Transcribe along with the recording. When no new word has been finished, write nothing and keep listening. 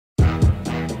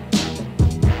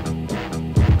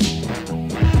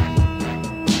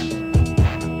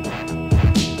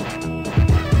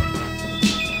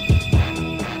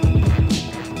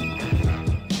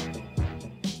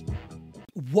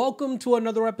Welcome to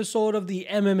another episode of the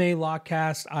MMA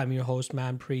Lockcast. I'm your host,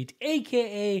 Manpreet,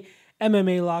 aka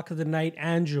MMA Lock of the Night,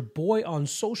 and your boy on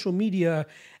social media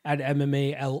at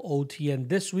MMA LOT. And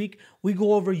this week, we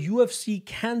go over UFC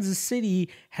Kansas City,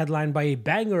 headlined by a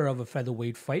banger of a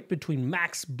featherweight fight between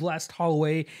Max Blessed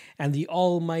Holloway and the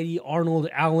almighty Arnold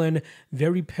Allen.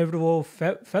 Very pivotal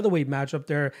featherweight matchup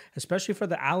there, especially for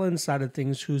the Allen side of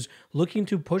things, who's looking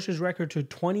to push his record to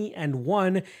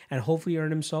 20-1 and hopefully earn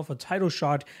himself a title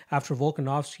shot after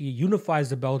Volkanovski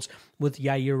unifies the belts with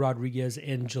Yair Rodriguez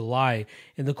in July.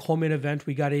 In the co-main event,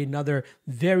 we got another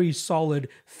very solid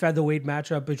featherweight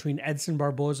matchup between Edson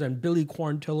Barboza and Billy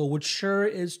Quarantillo, which sure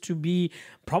is to be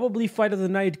probably fight of the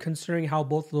night, considering how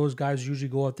both of those guys usually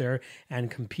go out there and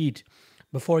compete.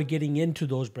 Before getting into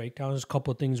those breakdowns, a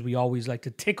couple of things we always like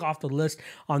to tick off the list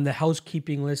on the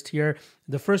housekeeping list here.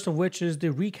 The first of which is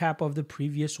the recap of the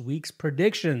previous week's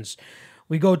predictions.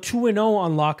 We go 2-0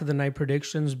 on Lock of the Night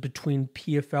predictions between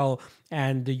PFL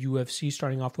and the UFC,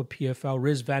 starting off with PFL.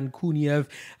 Riz Vankouniev,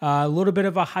 a little bit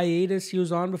of a hiatus he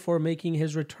was on before making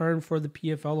his return for the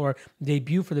PFL, or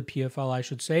debut for the PFL, I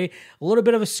should say. A little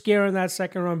bit of a scare in that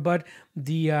second round, but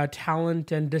the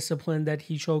talent and discipline that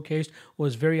he showcased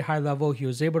was very high level. He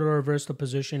was able to reverse the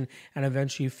position and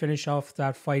eventually finish off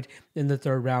that fight in the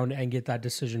third round and get that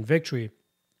decision victory.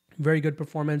 Very good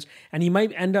performance, and he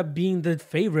might end up being the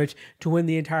favorite to win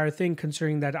the entire thing,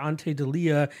 considering that Ante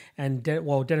D'Elia and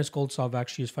Dennis Goltsov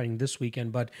actually is fighting this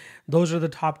weekend, but those are the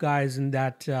top guys in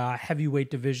that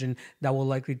heavyweight division that will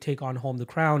likely take on home the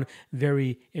crown.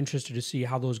 Very interested to see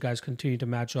how those guys continue to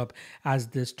match up as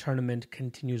this tournament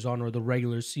continues on, or the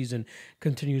regular season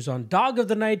continues on. Dog of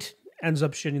the night ends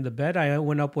up shitting the bed. I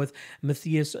went up with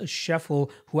Matthias Scheffel,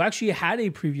 who actually had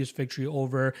a previous victory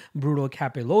over Bruno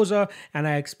Capelloza, and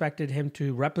I expected him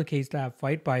to replicate that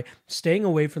fight by staying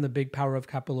away from the big power of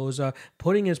Capelloza,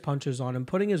 putting his punches on him,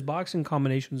 putting his boxing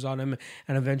combinations on him,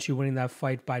 and eventually winning that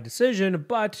fight by decision.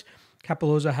 But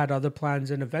Capelloza had other plans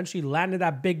and eventually landed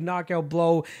that big knockout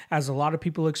blow, as a lot of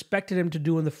people expected him to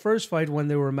do in the first fight when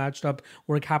they were matched up,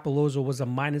 where Capelloza was a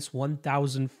minus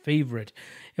 1,000 favorite.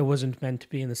 It wasn't meant to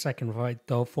be in the second fight,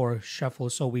 though, for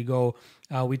Scheffel. So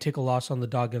we take a loss on the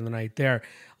dog of the night there.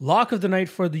 Lock of the night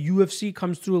for the UFC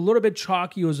comes through a little bit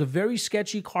chalky. It was a very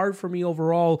sketchy card for me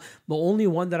overall. The only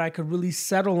one that I could really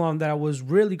settle on, that I was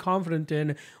really confident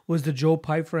in, was the Joe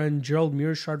Pyfer and Gerald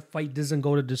Meerschaert fight doesn't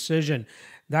go to decision.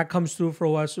 That comes through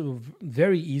for us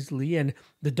very easily. And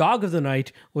the dog of the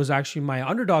night was actually my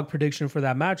underdog prediction for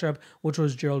that matchup, which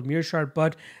was Gerald Meerschaert.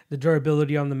 But the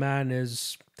durability on the man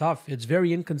is tough. It's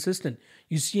very inconsistent.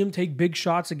 You see him take big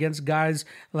shots against guys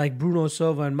like Bruno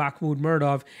Silva and Mahmoud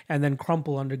Murdov, and then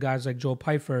crumple under guys like Joe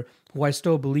Pyfer, who I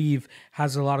still believe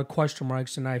has a lot of question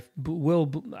marks, and I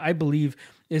believe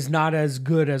is not as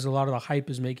good as a lot of the hype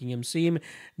is making him seem.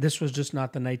 This was just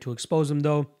not the night to expose him,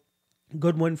 though.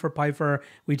 Good win for Pyfer.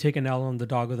 We take an L on the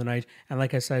dog of the night. And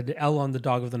like I said, L on the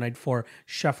dog of the night for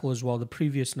Scheffel as well the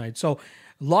previous night. So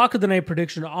lock of the night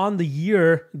prediction on the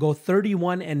year go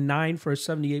 31-9 for a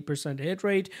 78% hit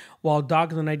rate, while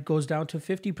dog of the night goes down to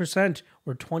 50%.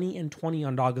 We're 20-20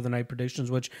 on dog of the night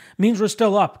predictions, which means we're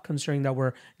still up, considering that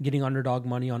we're getting underdog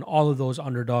money on all of those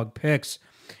underdog picks.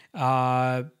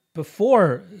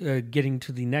 Before getting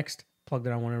to the next plug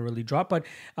that I want to really drop, but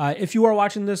if you are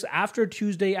watching this after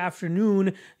Tuesday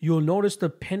afternoon, you'll notice the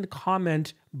pinned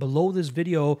comment below this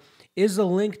video is a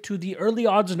link to the early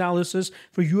odds analysis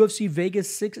for UFC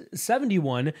Vegas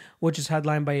 671, which is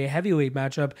headlined by a heavyweight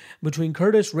matchup between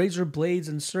Curtis Razor Blades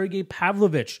and Sergey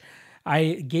Pavlovich.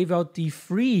 I gave out the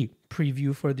free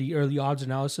preview for the early odds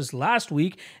analysis last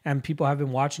week, and people have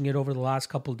been watching it over the last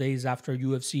couple of days after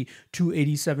UFC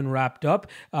 287 wrapped up,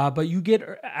 but you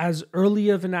get as early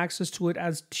of an access to it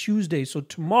as Tuesday. So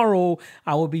tomorrow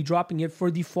I will be dropping it for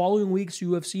the following week's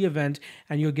UFC event,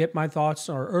 and you'll get my thoughts,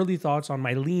 or early thoughts, on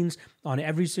my leans on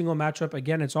every single matchup.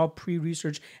 Again, it's all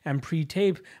pre-research and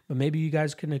pre-tape, but maybe you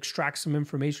guys can extract some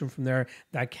information from there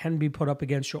that can be put up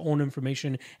against your own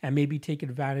information and maybe take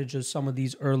advantage of some of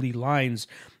these early lines.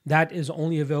 That is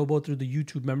only available through the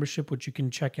YouTube membership, which you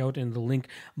can check out in the link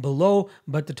below,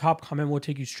 but the top comment will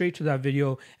take you straight to that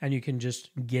video and you can just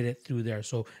get it through there.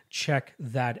 So check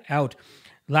that out.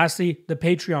 Lastly, the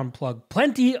Patreon plug.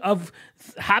 Plenty of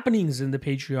happenings in the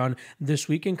Patreon this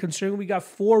weekend, considering we got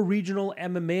 4 regional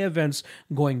MMA events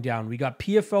going down. We got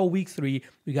PFL Week 3,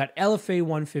 we got LFA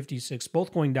 156,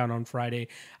 both going down on Friday.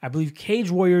 I believe Cage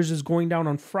Warriors is going down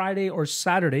on Friday or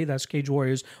Saturday. That's Cage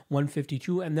Warriors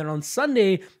 152. And then on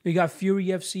Sunday, we got Fury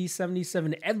FC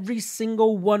 77. Every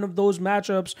single one of those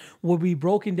matchups will be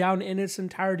broken down in its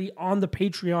entirety on the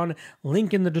Patreon.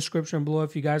 Link in the description below.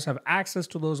 If you guys have access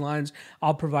to those lines,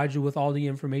 I'll provide you with all the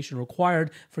information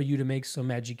required for you to make some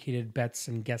educated bets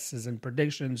and guesses and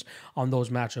predictions on those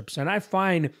matchups. And I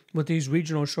find with these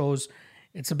regional shows,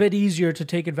 it's a bit easier to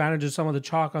take advantage of some of the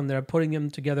chalk on there, putting them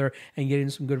together and getting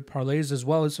some good parlays, as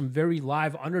well as some very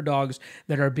live underdogs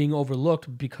that are being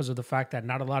overlooked because of the fact that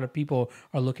not a lot of people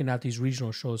are looking at these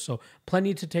regional shows. So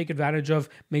plenty to take advantage of.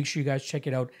 Make sure you guys check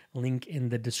it out. Link in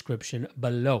the description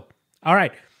below. All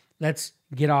right, let's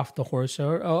get off the horse.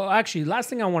 Actually, last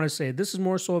thing I want to say, this is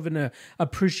more so of an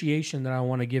appreciation that I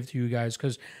want to give to you guys,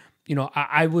 because, you know,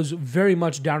 I was very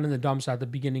much down in the dumps at the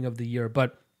beginning of the year,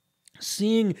 but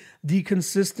seeing the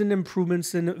consistent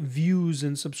improvements in views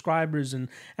and subscribers and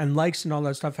likes and all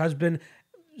that stuff has been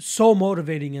so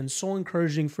motivating and so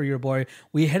encouraging for your boy.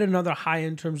 We hit another high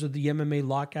in terms of the MMA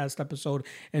Lockcast episode,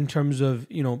 in terms of,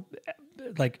 you know,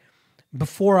 like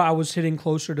before I was hitting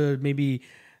closer to maybe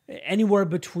anywhere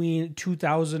between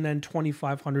 2,000 and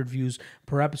 2,500 views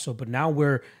per episode. But now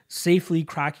we're safely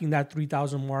cracking that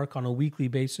 3,000 mark on a weekly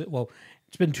basis. Well,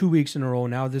 it's been 2 weeks in a row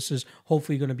now. This is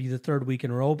hopefully going to be the third week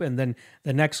in a row. And then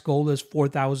the next goal is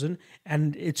 4,000.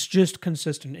 And it's just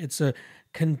consistent. It's a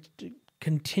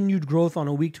continued growth on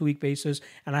a week-to-week basis.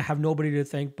 And I have nobody to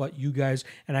thank but you guys.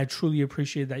 And I truly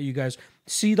appreciate that you guys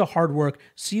see the hard work,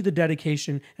 see the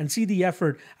dedication, and see the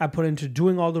effort I put into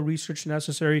doing all the research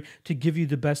necessary to give you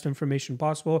the best information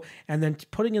possible, and then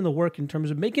putting in the work in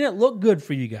terms of making it look good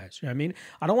for you guys. You know what I mean?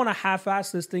 I don't want to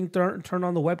half-ass this thing, turn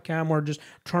on the webcam or just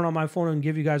turn on my phone and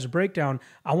give you guys a breakdown.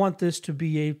 I want this to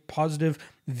be a positive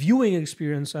viewing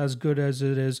experience as good as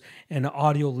it is an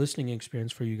audio listening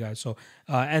experience for you guys. So,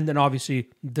 and then obviously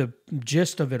the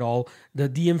gist of it all,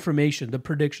 the information, the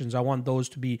predictions, I want those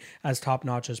to be as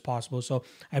top-notch as possible. So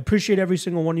I appreciate every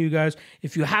single one of you guys.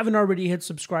 If you haven't already hit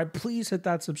subscribe, please hit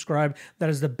that subscribe. That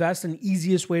is the best and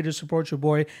easiest way to support your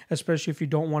boy, especially if you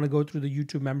don't want to go through the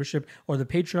YouTube membership or the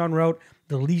Patreon route.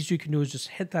 The least you can do is just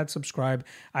hit that subscribe.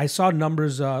 I saw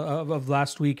numbers of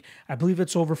last week. I believe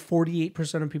it's over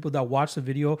 48% of people that watch the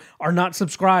video are not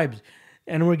subscribed.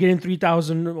 And we're getting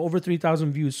over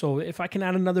 3,000 views. So if I can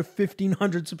add another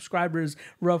 1,500 subscribers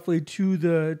roughly to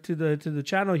the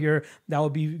channel here, that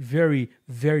would be very,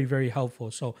 very, very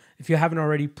helpful. So if you haven't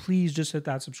already, please just hit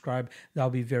that subscribe. That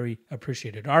would be very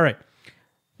appreciated. All right.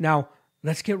 Now,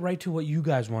 let's get right to what you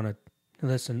guys want to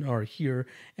listen or hear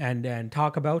and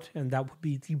talk about, and that would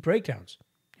be the breakdowns.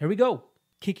 Here we go.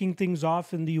 Kicking things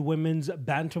off in the women's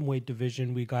bantamweight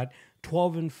division, we got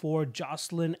 12-4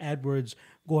 Jocelyn Edwards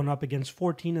going up against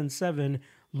 14-7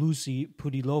 Lucy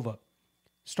Pudilova.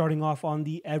 Starting off on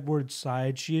the Edwards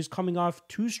side, she is coming off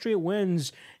 2 straight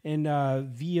wins in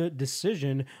via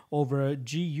decision over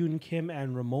Ji Yoon Kim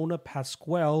and Ramona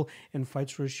Pasquale in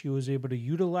fights where she was able to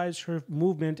utilize her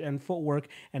movement and footwork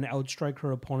and outstrike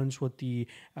her opponents with the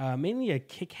mainly a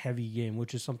kick-heavy game,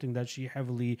 which is something that she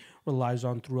heavily relies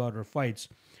on throughout her fights.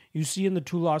 You see in the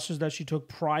 2 losses that she took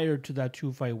prior to that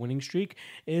 2-fight winning streak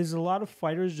is a lot of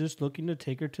fighters just looking to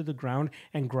take her to the ground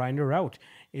and grind her out.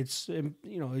 It's, you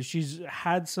know, she's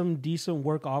had some decent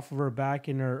work off of her back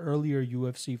in her earlier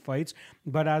UFC fights,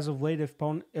 but as of late,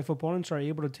 if opponents are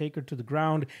able to take her to the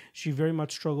ground, she very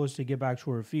much struggles to get back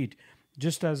to her feet.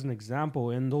 Just as an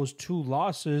example, in those 2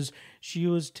 losses, she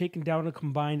was taken down a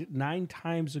combined 9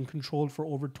 times and controlled for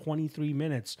over 23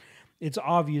 minutes. It's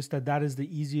obvious that that is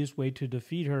the easiest way to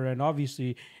defeat her, and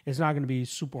obviously it's not going to be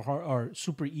super hard or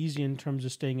super easy in terms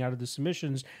of staying out of the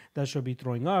submissions that she'll be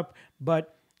throwing up,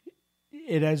 but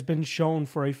it has been shown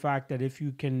for a fact that if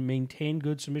you can maintain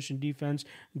good submission defense,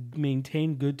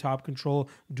 maintain good top control,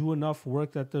 do enough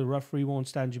work that the referee won't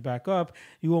stand you back up,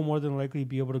 you will more than likely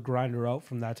be able to grind her out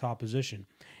from that top position.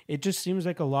 It just seems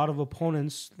like a lot of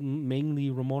opponents,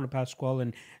 mainly Ramona Pasquale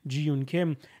and Ji Yoon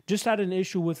Kim, just had an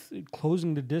issue with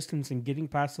closing the distance and getting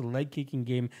past the leg kicking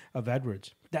game of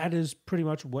Edwards. That is pretty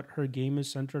much what her game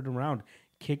is centered around.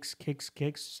 Kicks, kicks,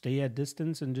 kicks, stay at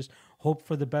distance, and just hope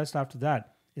for the best after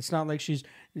that. It's not like she's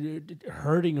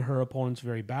hurting her opponents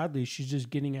very badly. She's just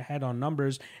getting ahead on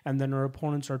numbers, and then her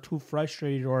opponents are too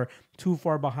frustrated or too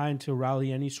far behind to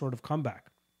rally any sort of comeback.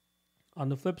 On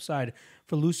the flip side,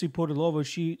 for Lucy Pudilova,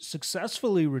 she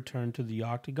successfully returned to the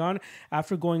octagon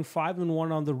after going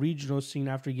 5-1 on the regional scene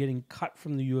after getting cut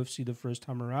from the UFC the first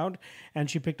time around, and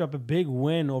she picked up a big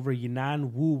win over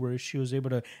Yinan Wu, where she was able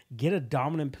to get a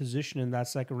dominant position in that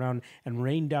second round and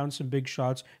rain down some big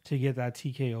shots to get that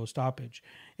TKO stoppage.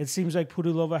 It seems like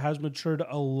Pudilova has matured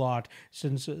a lot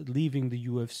since leaving the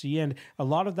UFC, and a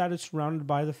lot of that is surrounded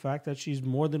by the fact that she's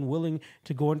more than willing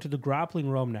to go into the grappling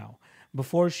realm now.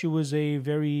 Before, she was a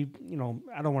very,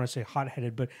 I don't want to say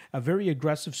hot-headed, but a very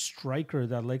aggressive striker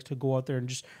that likes to go out there and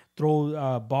just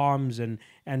throw bombs and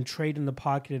trade in the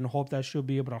pocket and hope that she'll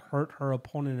be able to hurt her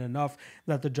opponent enough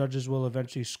that the judges will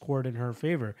eventually score it in her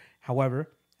favor. However,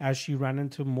 as she ran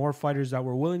into more fighters that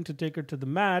were willing to take her to the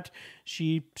mat,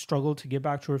 she struggled to get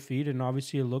back to her feet, and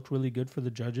obviously it looked really good for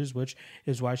the judges, which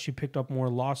is why she picked up more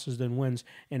losses than wins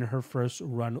in her first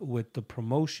run with the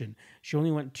promotion. She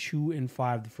only went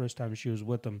 2-5 the first time she was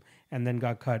with them, and then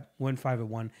got cut, went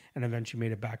 5-1, and eventually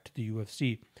made it back to the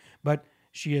UFC. But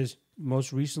she has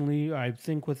most recently, I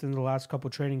think within the last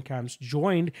couple training camps,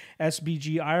 joined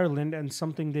SBG Ireland, and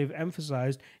something they've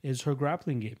emphasized is her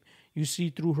grappling game. You see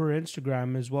through her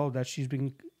Instagram as well that she's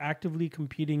been actively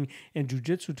competing in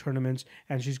jiu-jitsu tournaments,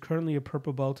 and she's currently a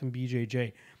purple belt in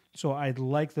BJJ. So I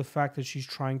like the fact that she's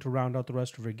trying to round out the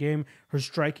rest of her game. Her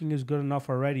striking is good enough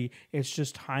already. It's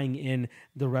just tying in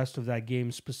the rest of that game,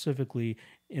 specifically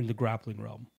in the grappling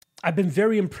realm. I've been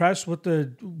very impressed with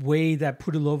the way that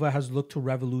Pudilova has looked to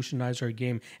revolutionize her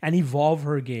game and evolve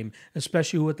her game,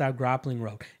 especially with that grappling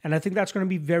route. And I think that's going to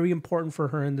be very important for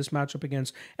her in this matchup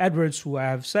against Edwards, who I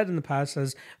have said in the past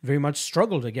has very much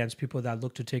struggled against people that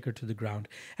look to take her to the ground.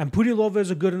 And Pudilova is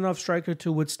a good enough striker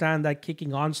to withstand that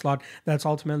kicking onslaught that's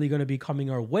ultimately going to be coming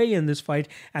our way in this fight,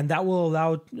 and that will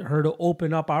allow her to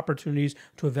open up opportunities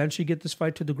to eventually get this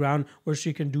fight to the ground where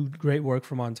she can do great work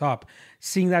from on top.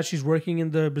 Seeing that she's working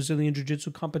in the Brazilian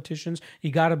Jiu-Jitsu competitions,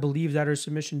 you got to believe that her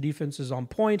submission defense is on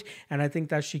point, and I think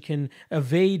that she can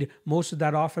evade most of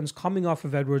that offense coming off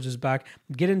of Edwards' back,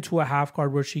 get into a half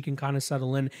guard where she can kind of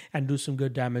settle in and do some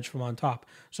good damage from on top.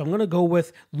 So I'm going to go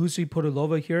with Lucy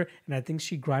Pudilova here, and I think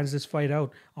she grinds this fight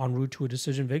out en route to a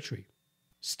decision victory.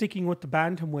 Sticking with the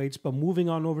bantamweights, but moving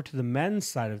on over to the men's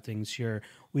side of things here,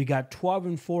 we got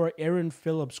 12-4 Aaron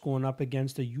Phillips going up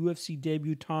against the UFC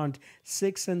debutant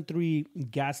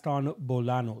 6-3 Gaston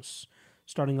Bolanos.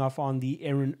 Starting off on the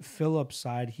Aaron Phillips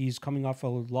side, he's coming off a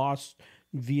loss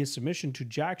via submission to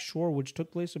Jack Shore, which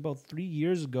took place about 3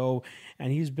 years ago,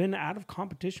 and he's been out of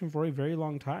competition for a very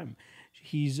long time.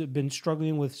 He's been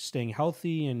struggling with staying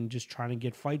healthy and just trying to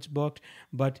get fights booked,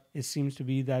 but it seems to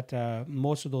be that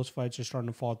most of those fights are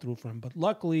starting to fall through for him. But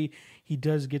luckily, he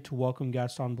does get to welcome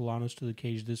Gaston Bolanos to the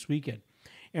cage this weekend.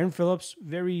 Aaron Phillips,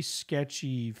 very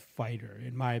sketchy fighter,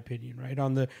 in my opinion, right?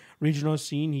 On the regional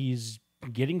scene, he's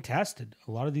getting tested.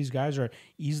 A lot of these guys are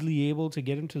easily able to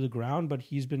get him to the ground, but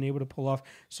he's been able to pull off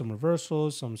some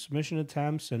reversals, some submission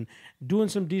attempts, and doing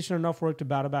some decent enough work to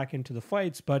battle back into the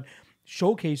fights, but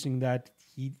showcasing that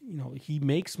he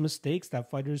makes mistakes that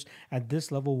fighters at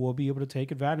this level will be able to take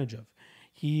advantage of.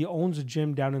 He owns a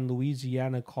gym down in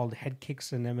Louisiana called Head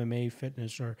Kicks and MMA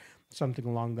Fitness or something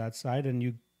along that side, and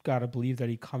you got to believe that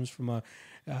he comes from a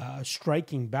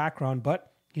striking background,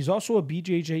 but he's also a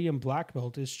BJJ and black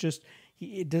belt. It's just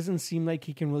it doesn't seem like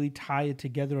he can really tie it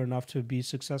together enough to be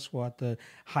successful at the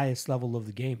highest level of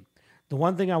the game. The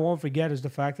one thing I won't forget is the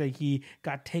fact that he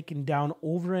got taken down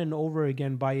over and over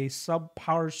again by a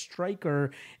sub-power striker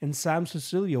in Sam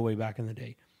Cecilio way back in the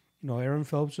day. Aaron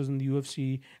Phillips was in the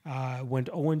UFC, went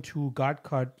 0-2, got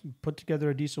cut, put together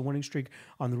a decent winning streak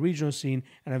on the regional scene,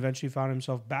 and eventually found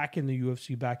himself back in the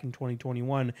UFC back in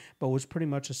 2021, but was pretty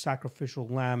much a sacrificial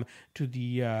lamb to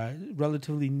the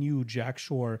relatively new Jack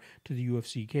Shore to the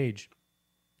UFC cage.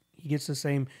 He gets the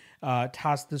same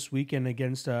task this weekend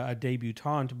against a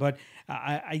debutant, but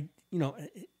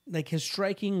like his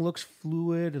striking looks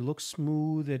fluid, it looks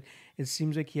smooth, it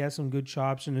seems like he has some good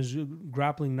chops, and his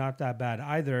grappling not that bad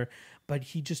either, but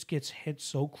he just gets hit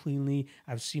so cleanly.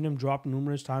 I've seen him drop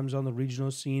numerous times on the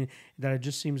regional scene that it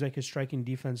just seems like his striking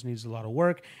defense needs a lot of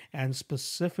work, and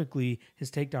specifically his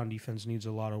takedown defense needs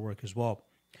a lot of work as well.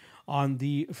 On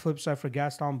the flip side for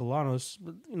Gaston Bolanos,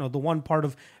 the one part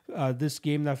of this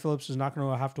game that Phillips is not going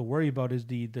to have to worry about is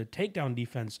the takedown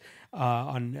defense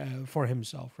for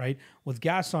himself, right? With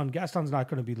Gaston's not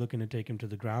going to be looking to take him to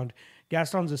the ground.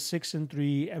 Gaston's a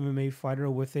 6-3 MMA fighter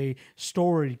with a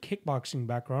storied kickboxing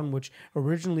background, which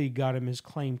originally got him his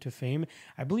claim to fame.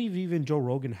 I believe even Joe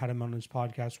Rogan had him on his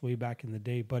podcast way back in the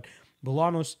day, but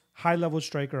Bolanos, high-level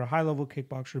striker, high-level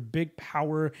kickboxer, big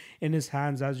power in his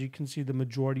hands. As you can see, the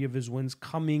majority of his wins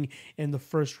coming in the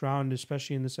first round,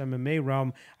 especially in this MMA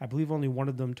realm. I believe only one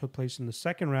of them took place in the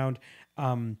second round.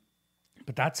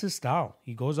 But that's his style.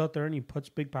 He goes out there and he puts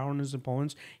big power in his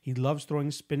opponents. He loves throwing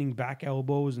spinning back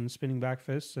elbows and spinning back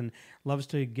fists and loves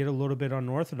to get a little bit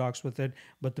unorthodox with it.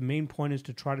 But the main point is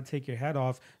to try to take your head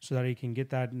off so that he can get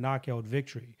that knockout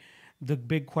victory. The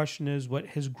big question is what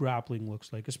his grappling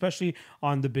looks like, especially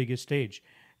on the biggest stage.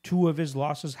 2 of his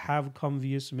losses have come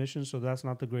via submission, so that's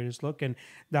not the greatest look. And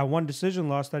that one decision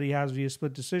loss that he has via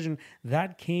split decision,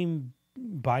 that came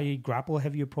by a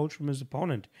grapple-heavy approach from his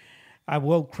opponent. I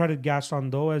will credit Gaston,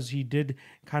 though, as he did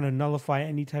kind of nullify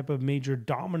any type of major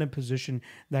dominant position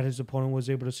that his opponent was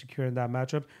able to secure in that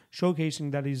matchup,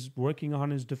 showcasing that he's working on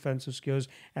his defensive skills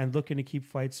and looking to keep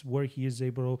fights where he is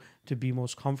able to be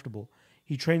most comfortable.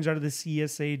 He trains out of the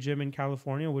CSA gym in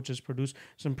California, which has produced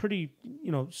some pretty,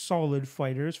 solid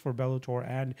fighters for Bellator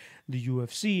and the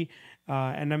UFC.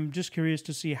 And I'm just curious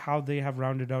to see how they have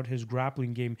rounded out his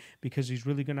grappling game, because he's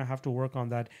really going to have to work on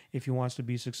that if he wants to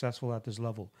be successful at this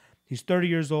level. He's 30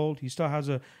 years old. He still has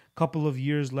a couple of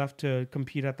years left to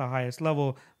compete at the highest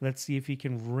level. Let's see if he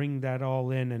can ring that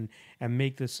all in and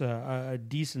make this a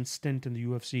decent stint in the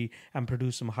UFC and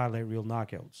produce some highlight reel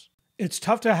knockouts. It's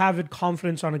tough to have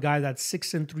confidence on a guy that's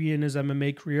 6-3 in his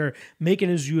MMA career, making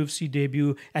his UFC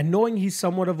debut, and knowing he's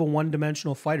somewhat of a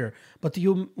one-dimensional fighter. But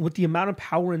with the amount of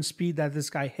power and speed that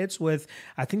this guy hits with,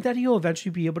 I think that he'll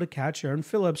eventually be able to catch Aaron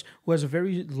Phillips, who has a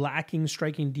very lacking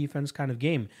striking defense kind of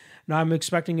game. Now, I'm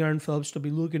expecting Aaron Phillips to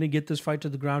be looking to get this fight to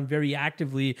the ground very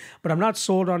actively, but I'm not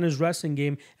sold on his wrestling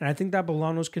game, and I think that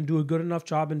Bolanos can do a good enough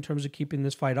job in terms of keeping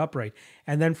this fight upright.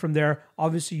 And then from there,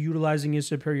 obviously utilizing his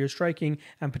superior striking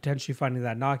and potentially finding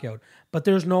that knockout. But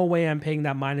there's no way I'm paying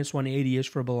that minus 180-ish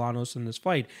for Bolanos in this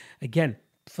fight. Again,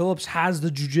 Phillips has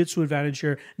the jiu-jitsu advantage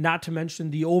here, not to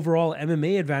mention the overall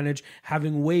MMA advantage,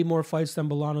 having way more fights than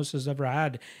Bolanos has ever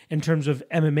had in terms of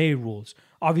MMA rules.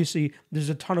 Obviously, there's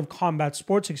a ton of combat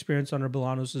sports experience under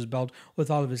Bolanos' belt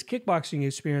with all of his kickboxing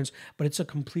experience, but it's a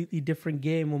completely different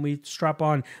game when we strap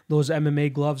on those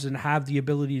MMA gloves and have the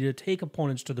ability to take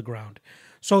opponents to the ground.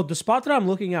 So the spot that I'm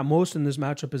looking at most in this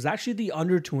matchup is actually the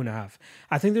under 2.5.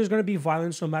 I think there's going to be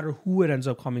violence no matter who it ends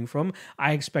up coming from.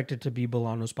 I expect it to be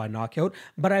Bolanos by knockout,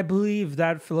 but I believe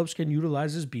that Phillips can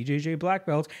utilize his BJJ black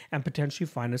belt and potentially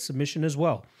find a submission as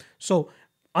well. So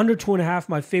under 2.5,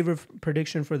 my favorite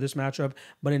prediction for this matchup,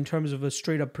 but in terms of a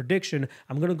straight up prediction,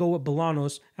 I'm going to go with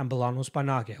Bolanos and Bolanos by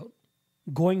knockout.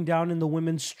 Going down in the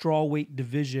women's strawweight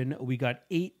division, we got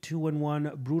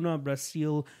 8-2-1 Bruna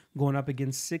Brasil going up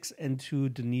against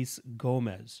 6-2 Denise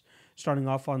Gomez. Starting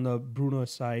off on the Bruna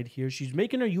side here, she's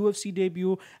making her UFC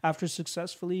debut after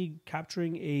successfully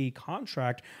capturing a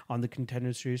contract on the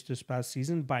Contender Series this past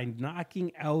season by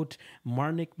knocking out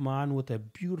Marnik Man with a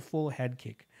beautiful head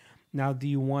kick. Now,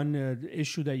 the one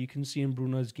issue that you can see in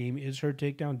Bruna's game is her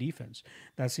takedown defense.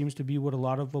 That seems to be what a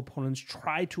lot of opponents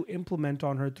try to implement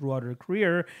on her throughout her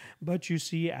career. But you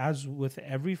see, as with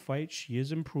every fight, she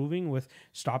is improving with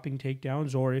stopping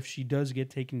takedowns, or if she does get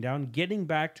taken down, getting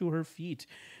back to her feet.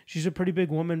 She's a pretty big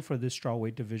woman for this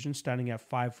strawweight division, standing at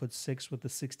 5'6" with a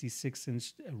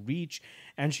 66-inch reach,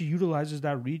 and she utilizes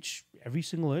that reach every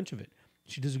single inch of it.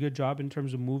 She does a good job in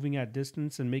terms of moving at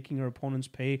distance and making her opponents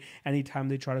pay anytime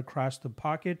they try to crash the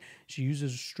pocket. She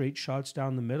uses straight shots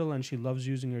down the middle, and she loves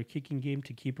using her kicking game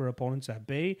to keep her opponents at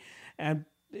bay. And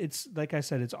it's, like I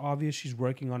said, it's obvious she's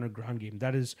working on her ground game.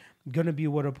 That is going to be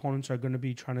what opponents are going to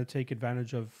be trying to take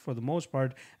advantage of for the most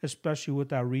part, especially with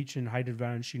that reach and height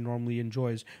advantage she normally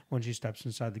enjoys when she steps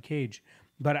inside the cage.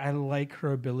 But I like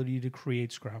her ability to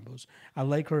create scrambles. I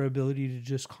like her ability to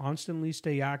just constantly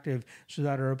stay active so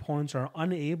that her opponents are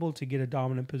unable to get a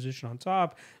dominant position on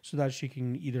top, so that she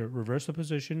can either reverse the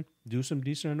position, do some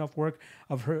decent enough work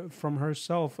of her from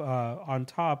herself on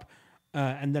top,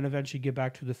 and then eventually get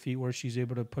back to the feet where she's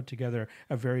able to put together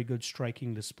a very good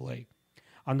striking display.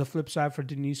 On the flip side for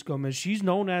Denise Gomez, she's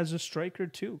known as a striker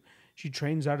too. She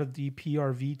trains out of the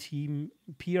PRVT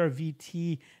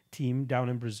team down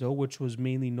in Brazil, which was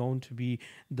mainly known to be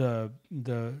the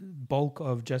bulk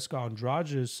of Jessica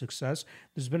Andrade's success.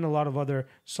 There's been a lot of other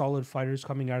solid fighters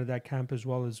coming out of that camp, as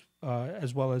well as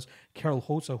Carol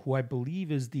Hosa, who I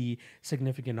believe is the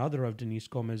significant other of Denise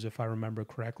Gomez, if I remember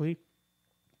correctly.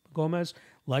 Gomez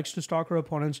likes to stalk her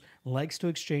opponents, likes to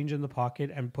exchange in the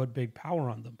pocket and put big power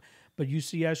on them. But you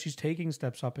see, as she's taking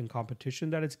steps up in competition,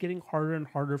 that it's getting harder and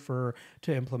harder for her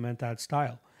to implement that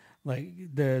style. Like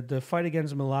the fight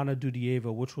against Milana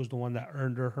Dudieva, which was the one that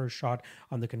earned her shot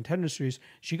on the Contender Series,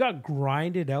 she got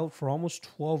grinded out for almost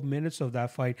 12 minutes of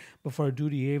that fight before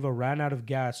Dudieva ran out of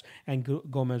gas and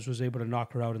Gomez was able to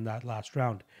knock her out in that last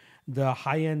round. The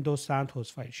high-end Dos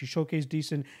Santos fight, she showcased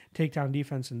decent takedown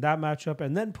defense in that matchup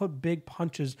and then put big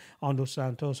punches on Dos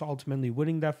Santos, ultimately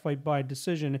winning that fight by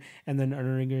decision and then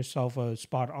earning herself a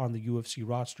spot on the UFC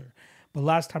roster. But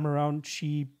last time around,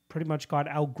 she pretty much got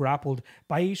out-grappled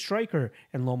by a striker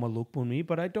in Loma Lookboonmee,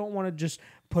 but I don't want to just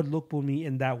put Lookboonmee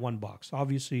in that one box.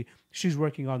 Obviously, she's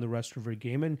working on the rest of her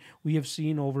game, and we have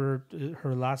seen over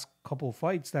her last couple of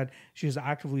fights that she is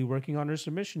actively working on her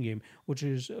submission game, which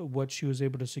is what she was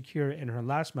able to secure in her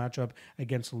last matchup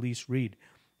against Elise Reed.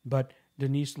 But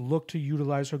Denise looked to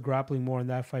utilize her grappling more in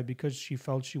that fight because she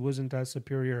felt she wasn't as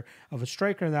superior of a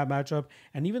striker in that matchup.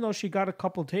 And even though she got a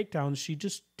couple takedowns, she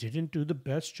just didn't do the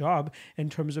best job in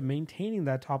terms of maintaining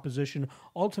that top position,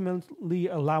 ultimately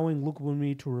allowing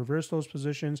Lukbunmi to reverse those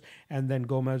positions. And then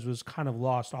Gomez was kind of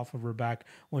lost off of her back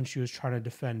when she was trying to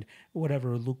defend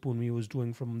whatever Lukbunmi was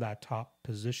doing from that top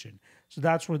position. So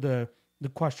that's where the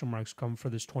question marks come for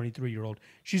this 23-year-old.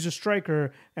 She's a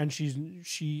striker, and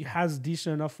she has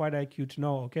decent enough fight IQ to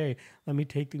know, okay, let me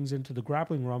take things into the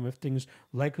grappling realm if things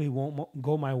likely won't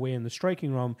go my way in the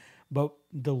striking realm. But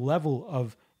the level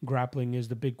of grappling is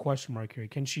the big question mark here.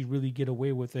 Can she really get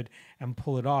away with it and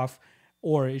pull it off?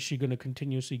 Or is she going to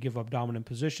continuously give up dominant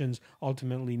positions,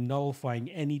 ultimately nullifying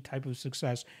any type of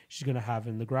success she's going to have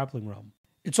in the grappling realm?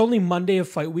 It's only Monday of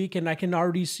fight week, and I can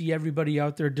already see everybody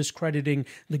out there discrediting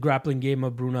the grappling game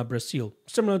of Bruna Brasil,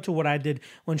 similar to what I did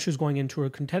when she was going into her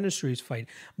Contender Series fight.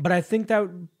 But I think that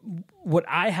what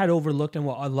I had overlooked, and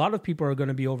what a lot of people are going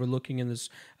to be overlooking in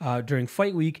this during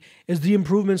fight week, is the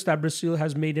improvements that Brasil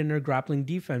has made in her grappling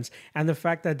defense, and the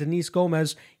fact that Denise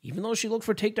Gomez, even though she looked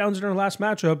for takedowns in her last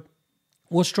matchup,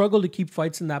 will struggle to keep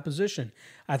fights in that position.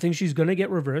 I think she's going to get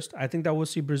reversed. I think that we'll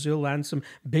see Brazil land some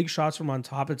big shots from on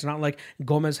top. It's not like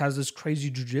Gomez has this crazy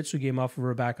jiu-jitsu game off of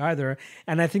her back either.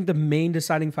 And I think the main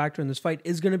deciding factor in this fight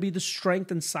is going to be the strength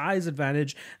and size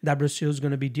advantage that Brazil is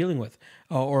going to be dealing with,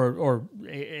 or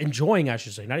enjoying, I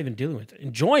should say, not even dealing with,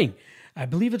 enjoying. I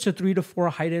believe it's a 3 to 4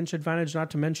 height inch advantage, not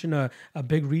to mention a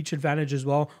big reach advantage as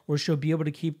well, where she'll be able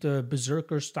to keep the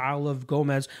berserker style of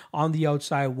Gomez on the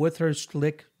outside with her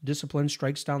slick, disciplined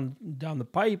strikes down the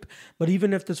pipe. But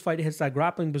even if this fight hits that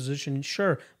grappling position,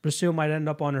 sure, Brazil might end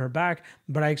up on her back,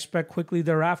 but I expect quickly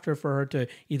thereafter for her to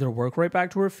either work right back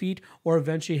to her feet or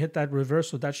eventually hit that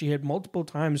reversal that she hit multiple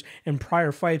times in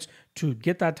prior fights to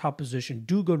get that top position,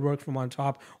 do good work from on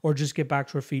top, or just get back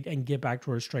to her feet and get back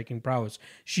to her striking prowess.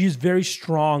 She is very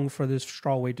strong for this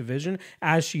strawweight division,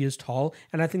 as she is tall,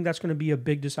 and I think that's going to be a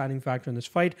big deciding factor in this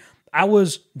fight. I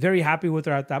was very happy with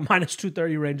her at that minus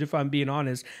 230 range, if I'm being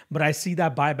honest, but I see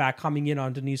that buyback coming in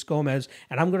on Denise Gomez,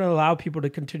 and I'm going to allow people to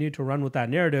continue to run with that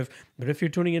narrative. But if you're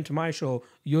tuning into my show,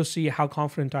 you'll see how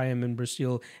confident I am in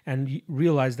Brazil and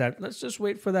realize that let's just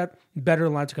wait for that better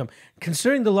line to come.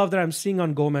 Considering the love that I'm seeing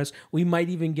on Gomez, we might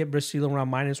even get Brazil around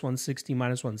minus 160,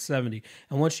 minus 170.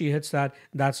 And once she hits that,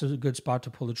 that's a good spot to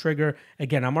pull the trigger.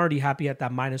 Again, I'm already happy at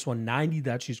that minus 190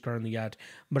 that she's currently at,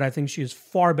 but I think she is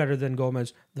far better than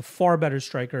Gomez, the far better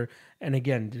striker. And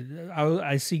again,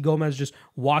 I see Gomez just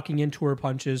walking into her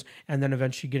punches and then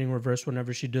eventually getting reversed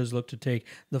whenever she does look to take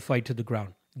the fight to the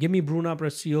ground. Give me Bruna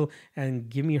Brasil and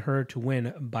give me her to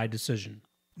win by decision.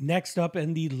 Next up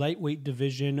in the lightweight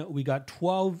division, we got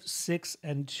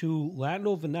 12-6-2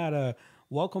 Lando Venata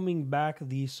welcoming back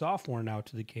the sophomore now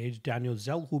to the cage, Daniel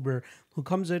Zellhuber, who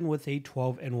comes in with a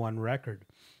 12-1 record.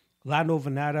 Lando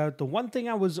Venata, the one thing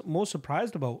I was most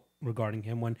surprised about regarding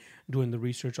him when doing the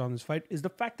research on this fight is the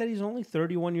fact that he's only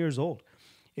 31 years old.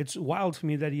 It's wild to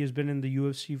me that he has been in the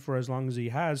UFC for as long as he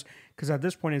has, because at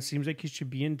this point it seems like he should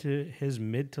be into his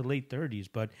mid to late 30s,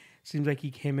 but it seems like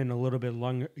he came in a little bit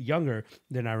younger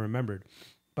than I remembered.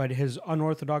 But his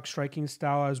unorthodox striking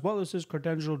style, as well as his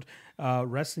credentialed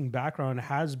wrestling background,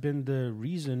 has been the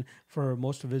reason for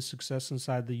most of his success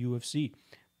inside the UFC.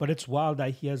 But it's wild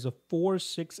that he has a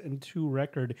 4-6-2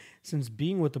 record since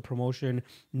being with the promotion,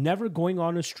 never going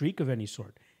on a streak of any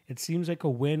sort. It seems like a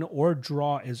win or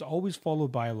draw is always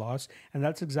followed by a loss, and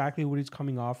that's exactly what he's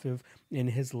coming off of in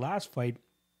his last fight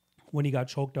when he got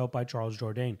choked out by Charles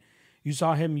Jourdain. You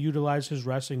saw him utilize his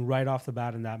wrestling right off the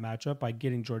bat in that matchup by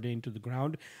getting Jourdain to the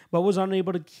ground, but was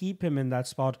unable to keep him in that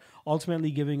spot, ultimately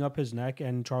giving up his neck,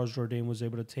 and Charles Jourdain was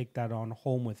able to take that on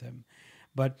home with him.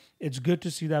 But it's good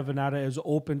to see that Venata is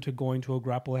open to going to a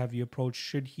grapple-heavy approach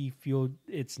should he feel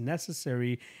it's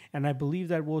necessary, and I believe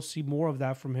that we'll see more of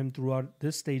that from him throughout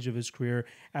this stage of his career,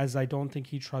 as I don't think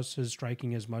he trusts his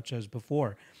striking as much as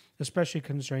before, especially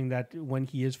considering that when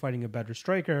he is fighting a better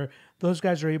striker, those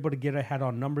guys are able to get ahead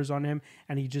on numbers on him,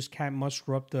 and he just can't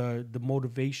muster up the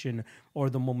motivation or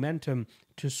the momentum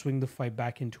to swing the fight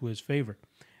back into his favor.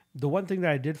 The one thing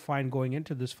that I did find going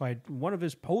into this fight, one of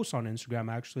his posts on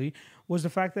Instagram actually, was the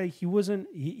fact that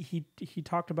he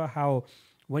talked about how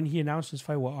when he announced his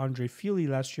fight with Andre Fili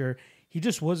last year, he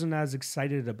just wasn't as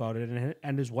excited about it,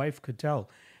 and his wife could tell.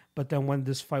 But then when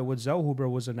this fight with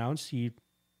Zellhuber was announced, he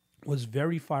was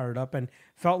very fired up and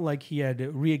felt like he had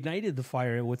reignited the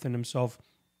fire within himself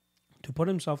to put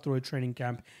himself through a training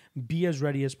camp, be as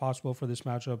ready as possible for this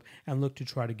matchup, and look to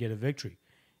try to get a victory.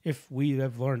 If we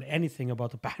have learned anything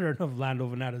about the pattern of Lando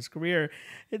Venata's career,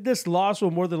 this loss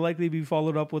will more than likely be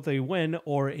followed up with a win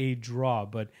or a draw.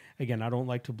 But again, I don't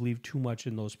like to believe too much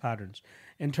in those patterns.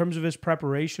 In terms of his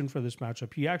preparation for this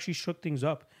matchup, he actually shook things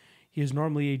up. He is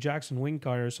normally a Jackson Wing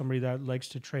guy, somebody that likes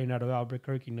to train out of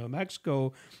Albuquerque, New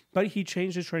Mexico, but he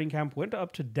changed his training camp, went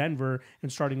up to Denver, and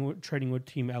training with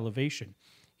Team Elevation.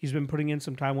 He's been putting in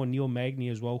some time with Neil Magny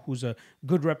as well, who's a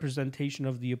good representation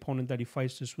of the opponent that he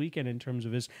fights this weekend in terms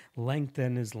of his length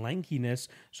and his lankiness.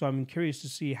 So I'm curious to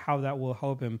see how that will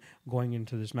help him going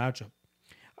into this matchup.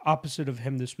 Opposite of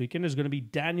him this weekend is going to be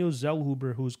Daniel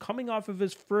Zellhuber, who's coming off of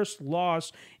his first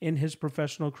loss in his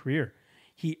professional career.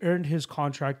 He earned his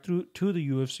contract to the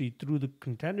UFC through the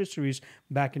Contender Series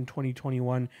back in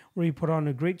 2021, where he put on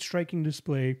a great striking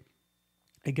display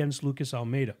against Lucas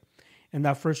Almeida. In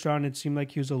that first round, it seemed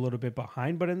like he was a little bit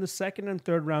behind, but in the second and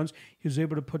third rounds, he was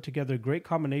able to put together great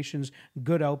combinations,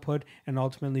 good output, and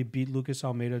ultimately beat Lucas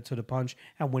Almeida to the punch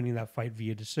and winning that fight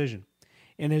via decision.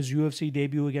 In his UFC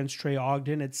debut against Trey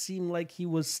Ogden, it seemed like he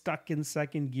was stuck in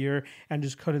second gear and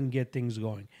just couldn't get things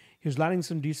going. He was landing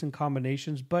some decent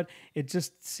combinations, but it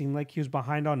just seemed like he was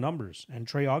behind on numbers, and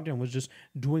Trey Ogden was just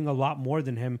doing a lot more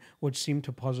than him, which seemed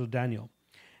to puzzle Daniel.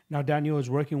 Now, Daniel is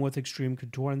working with Extreme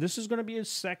Couture, and this is going to be his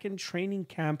second training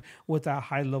camp with that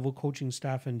high-level coaching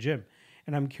staff and gym.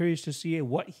 And I'm curious to see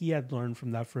what he had learned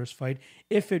from that first fight,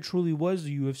 if it truly was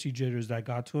the UFC jitters that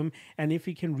got to him, and if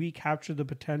he can recapture the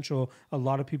potential a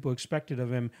lot of people expected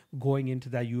of him going into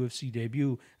that UFC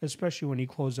debut, especially when he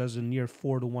closed as a near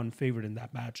 4-1 favorite in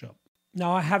that matchup.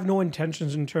 Now, I have no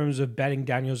intentions in terms of betting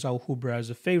Daniel Zellhuber as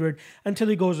a favorite until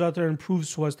he goes out there and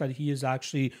proves to us that he is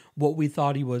actually what we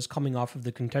thought he was coming off of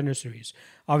the Contender Series.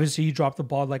 Obviously, he dropped the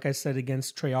ball, like I said,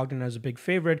 against Trey Ogden as a big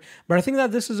favorite, but I think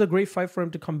that this is a great fight for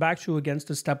him to come back to against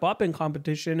to step up in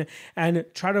competition and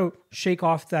try to shake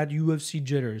off that UFC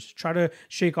jitters, try to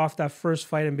shake off that first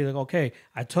fight and be like, okay,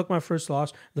 I took my first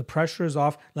loss, the pressure is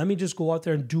off, let me just go out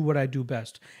there and do what I do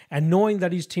best. And knowing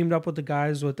that he's teamed up with the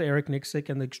guys, with Eric Nixick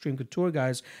and the Extreme Couture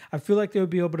guys, I feel like they would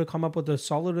be able to come up with a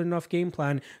solid enough game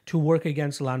plan to work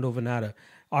against Lando Venata.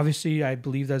 Obviously, I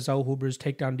believe that Zellhuber's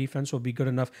takedown defense will be good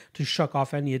enough to shuck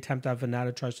off any attempt that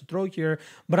Venata tries to throw here,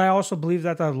 but I also believe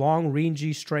that the long,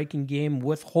 rangy striking game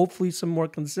with hopefully some more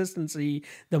consistency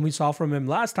than we saw from him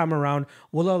last time around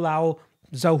will allow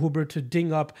Zellhuber to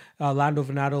ding up Lando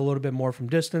Venata a little bit more from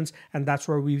distance, and that's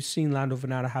where we've seen Lando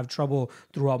Venata have trouble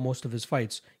throughout most of his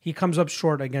fights. He comes up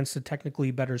short against the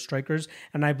technically better strikers,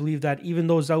 and I believe that even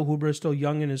though Zellhuber is still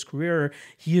young in his career,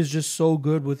 he is just so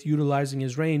good with utilizing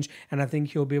his range, and I think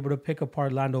he'll be able to pick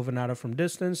apart Lando Venata from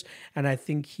distance, and I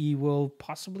think he will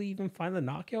possibly even find the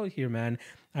knockout here, man.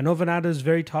 I know Venata is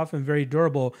very tough and very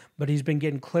durable, but he's been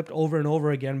getting clipped over and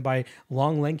over again by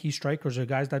long, lanky strikers or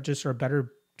guys that just are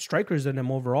better strikers than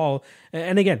him overall.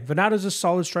 And again, Venata's a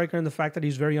solid striker in the fact that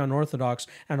he's very unorthodox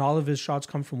and all of his shots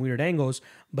come from weird angles,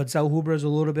 but Zellhuber is a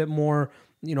little bit more,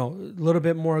 a little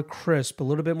bit more crisp, a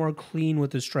little bit more clean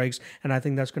with his strikes, and I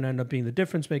think that's going to end up being the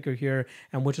difference maker here,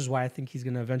 and which is why I think he's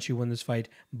going to eventually win this fight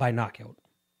by knockout.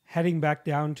 Heading back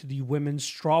down to the women's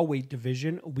strawweight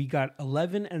division, we got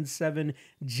 11-7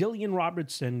 Jillian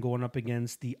Robertson going up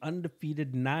against the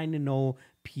undefeated 9-0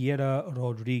 Piera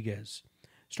Rodriguez.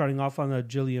 Starting off on the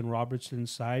Jillian Robertson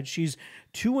side, she's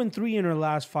 2-3 in her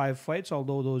last 5 fights,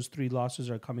 although those 3 losses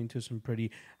are coming to some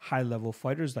pretty high-level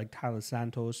fighters like Tyler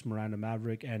Santos, Miranda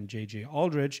Maverick, and JJ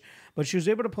Aldrich. But she was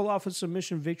able to pull off a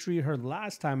submission victory her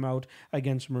last time out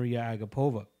against Maria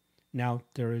Agapova. Now,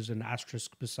 there is an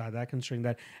asterisk beside that, considering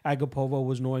that Agapova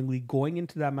was knowingly going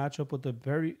into that matchup with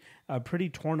a pretty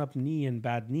torn up knee and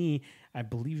bad knee, I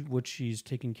believe, which she's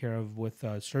taking care of with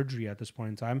surgery at this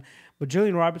point in time. But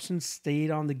Jillian Robertson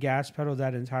stayed on the gas pedal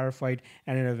that entire fight,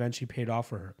 and it eventually paid off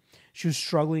for her. She was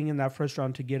struggling in that first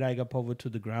round to get Agapova to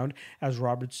the ground, as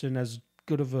Robertson, as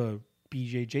good of a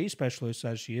BJJ specialist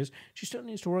as she is, she still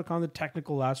needs to work on the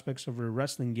technical aspects of her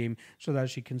wrestling game so that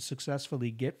she can successfully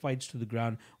get fights to the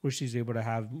ground where she's able to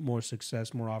have more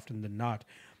success more often than not.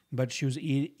 But she was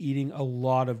eating a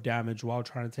lot of damage while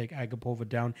trying to take Agapova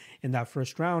down in that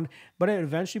first round. But it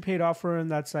eventually paid off for her in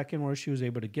that second, where she was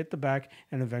able to get the back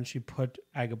and eventually put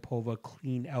Agapova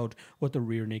clean out with the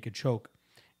rear naked choke.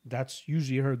 That's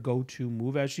usually her go-to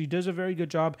move, as she does a very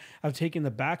good job of taking the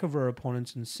back of her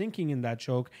opponents and sinking in that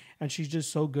choke, and she's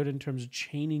just so good in terms of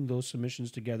chaining those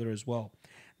submissions together as well.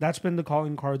 That's been the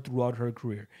calling card throughout her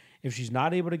career. If she's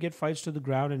not able to get fights to the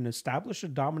ground and establish a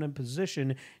dominant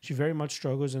position, she very much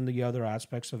struggles in the other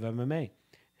aspects of MMA.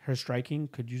 her striking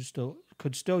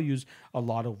could still use a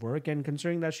lot of work. And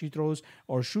considering that she throws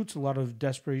or shoots a lot of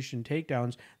desperation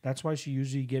takedowns, that's why she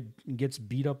usually gets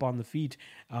beat up on the feet.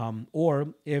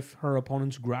 Or if her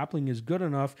opponent's grappling is good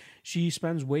enough, she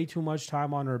spends way too much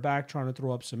time on her back trying to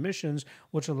throw up submissions,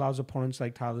 which allows opponents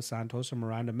like Tyler Santos and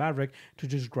Miranda Maverick to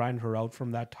just grind her out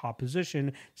from that top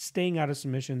position, staying out of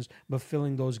submissions, but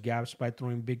filling those gaps by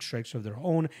throwing big strikes of their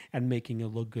own and making it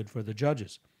look good for the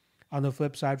judges. On the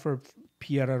flip side, for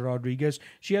Piera Rodriguez,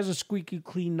 she has a squeaky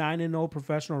clean 9-0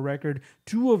 professional record,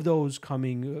 2 of those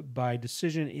coming by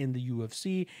decision in the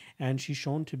UFC, and she's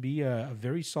shown to be a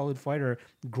very solid fighter,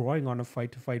 growing on a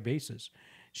fight-to-fight basis.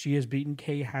 She has beaten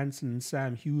Kay Hansen and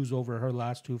Sam Hughes over her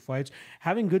last 2 fights,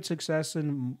 having good success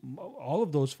in all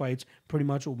of those fights, pretty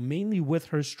much mainly with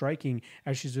her striking,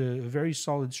 as she's a very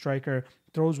solid striker,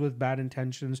 throws with bad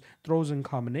intentions, throws in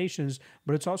combinations,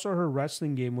 but it's also her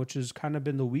wrestling game, which has kind of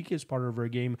been the weakest part of her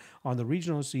game on the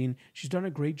regional scene. She's done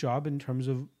a great job in terms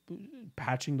of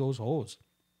patching those holes.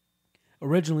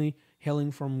 Originally,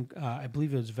 hailing from, I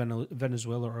believe it was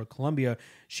Venezuela or Colombia,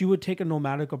 she would take a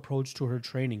nomadic approach to her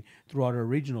training throughout her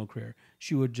regional career.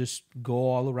 She would just go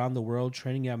all around the world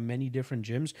training at many different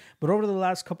gyms. But over the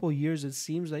last couple of years, it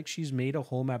seems like she's made a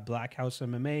home at Black House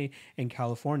MMA in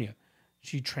California.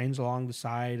 She trains along the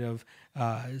side of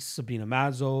Sabina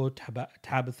Mazo,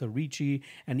 Tabitha Ricci,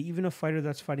 and even a fighter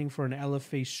that's fighting for an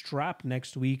LFA strap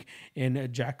next week in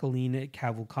Jacqueline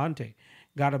Cavalcante.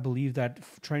 Gotta believe that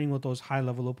training with those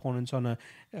high-level opponents on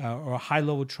or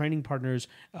high-level training partners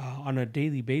on a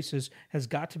daily basis has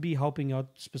got to be helping out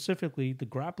specifically the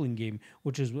grappling game,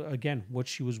 which is, again, what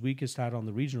she was weakest at on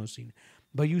the regional scene.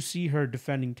 But you see her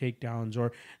defending takedowns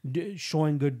or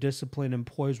showing good discipline and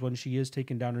poise when she is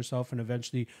taking down herself and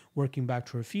eventually working back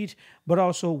to her feet, but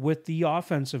also with the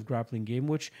offensive grappling game,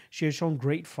 which she has shown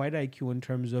great fight IQ in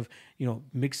terms of,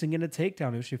 mixing in a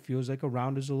takedown if she feels like a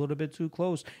round is a little bit too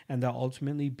close, and that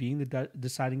ultimately being the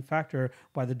deciding factor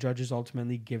why the judges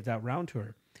ultimately give that round to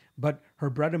her. But her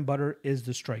bread and butter is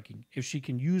the striking. If she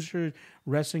can use her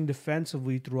wrestling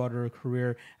defensively throughout her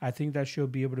career, I think that she'll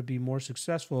be able to be more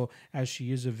successful, as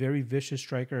she is a very vicious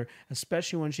striker,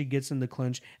 especially when she gets in the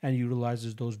clinch and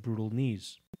utilizes those brutal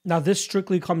knees. Now, this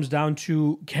strictly comes down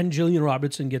to, can Jillian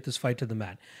Robertson get this fight to the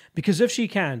mat? Because if she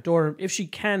can't, or if she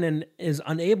can and is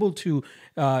unable to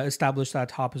establish that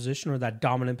top position or that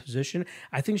dominant position,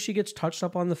 I think she gets touched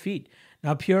up on the feet.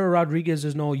 Now, Piera Rodriguez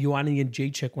is no Ioana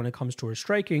Jędrzejczyk when it comes to her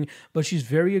striking, but she's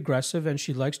very aggressive and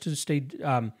she likes to stay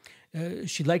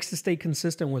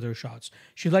consistent with her shots.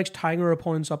 She likes tying her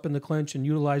opponents up in the clinch and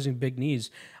utilizing big knees.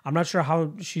 I'm not sure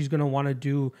how she's going to want to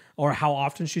do, or how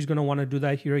often she's going to want to do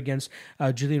that here against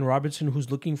Jillian Robertson, who's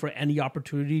looking for any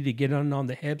opportunity to get in on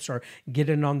the hips or get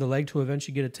in on the leg to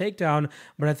eventually get a takedown.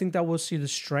 But I think that we'll see the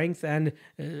strength and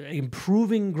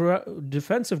improving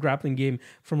defensive grappling game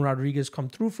from Rodriguez come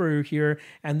through for her here.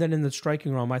 And then in the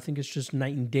striking realm, I think it's just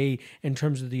night and day in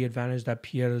terms of the advantage that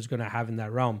Piera is going to have in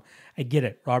that realm. I get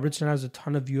it. Robertson has a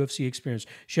ton of UFC experience.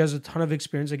 She has a ton of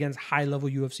experience against high-level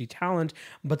UFC talent,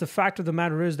 but the fact of the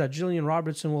matter is that Jillian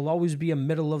Robertson will always be a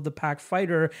middle-of-the-pack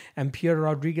fighter, and Piera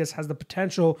Rodriguez has the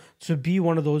potential to be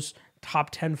one of those top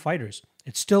 10 fighters.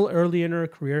 It's still early in her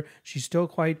career. She's still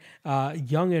quite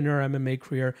young in her MMA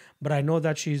career, but I know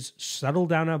that she's settled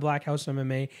down at Black House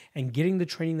MMA, and getting the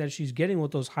training that she's getting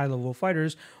with those high-level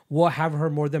fighters will have her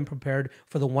more than prepared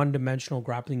for the one-dimensional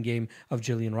grappling game of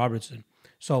Jillian Robertson.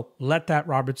 So let that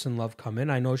Robertson love come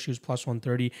in. I know she was plus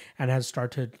 130 and has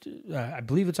started, I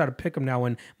believe it's out of pick'em now,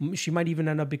 and she might even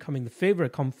end up becoming the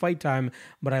favorite come fight time.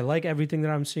 But I like everything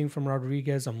that I'm seeing from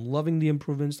Rodriguez. I'm loving the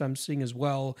improvements that I'm seeing as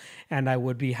well. And I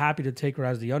would be happy to take her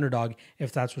as the underdog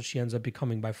if that's what she ends up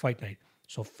becoming by fight night.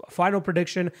 So final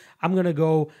prediction, I'm going to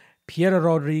go Piera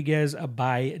Rodriguez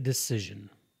by decision.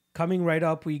 Coming right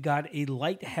up, we got a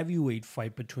light heavyweight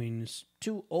fight between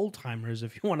 2 old-timers,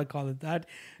 if you want to call it that.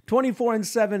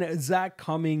 24-7 Zach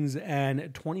Cummings and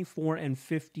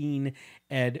 24-15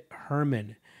 Ed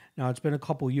Herman. Now, it's been a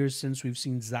couple years since we've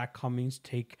seen Zach Cummings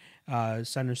take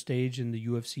center stage in the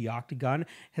UFC octagon.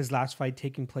 His last fight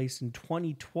taking place in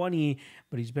 2020,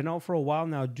 but he's been out for a while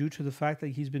now due to the fact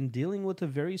that he's been dealing with a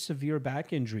very severe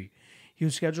back injury. He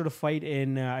was scheduled to fight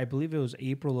in, I believe it was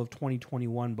April of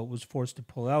 2021, but was forced to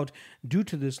pull out due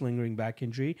to this lingering back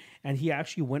injury. And he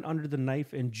actually went under the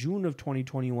knife in June of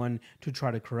 2021 to try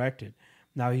to correct it.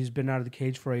 Now, he's been out of the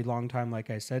cage for a long time,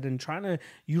 like I said, and trying to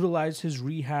utilize his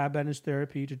rehab and his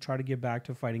therapy to try to get back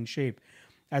to fighting shape.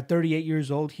 At 38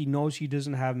 years old, he knows he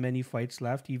doesn't have many fights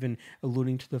left, even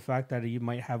alluding to the fact that he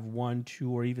might have 1, 2,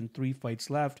 or even 3 fights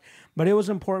left. But it was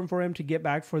important for him to get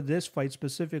back for this fight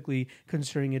specifically,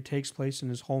 considering it takes place in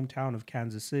his hometown of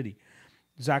Kansas City.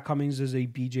 Zach Cummings is a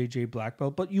BJJ black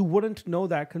belt, but you wouldn't know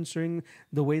that considering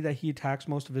the way that he attacks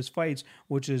most of his fights,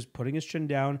 which is putting his chin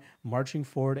down, marching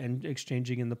forward, and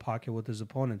exchanging in the pocket with his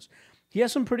opponents. He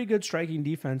has some pretty good striking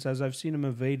defense, as I've seen him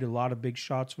evade a lot of big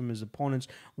shots from his opponents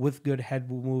with good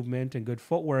head movement and good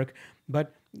footwork,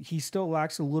 but he still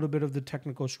lacks a little bit of the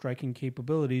technical striking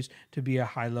capabilities to be a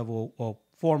high-level,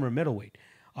 former middleweight.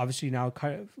 Obviously now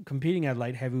competing at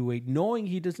light heavyweight, knowing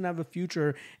he doesn't have a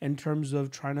future in terms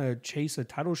of trying to chase a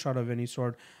title shot of any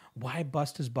sort, why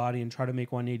bust his body and try to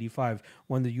make 185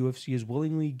 when the UFC is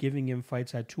willingly giving him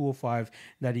fights at 205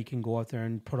 that he can go out there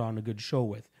and put on a good show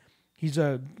with? He's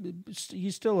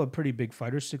still a pretty big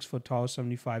fighter, 6 foot tall,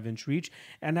 75-inch reach,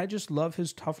 and I just love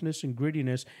his toughness and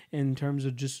grittiness in terms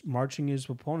of just marching his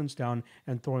opponents down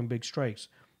and throwing big strikes.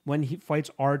 When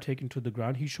fights are taken to the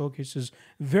ground, he showcases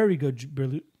very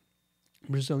good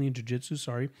Brazilian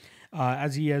Jiu-Jitsu,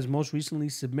 as he has most recently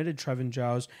submitted Trevin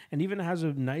Giles and even has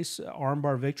a nice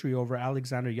armbar victory over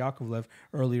Alexander Yakovlev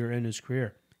earlier in his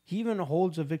career. He even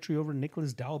holds a victory over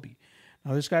Nicholas Dalby.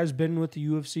 Now, this guy's been with the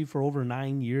UFC for over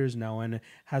 9 years now and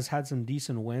has had some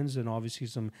decent wins and obviously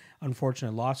some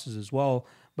unfortunate losses as well.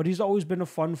 But he's always been a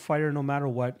fun fighter no matter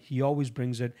what. He always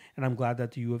brings it, and I'm glad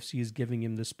that the UFC is giving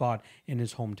him the spot in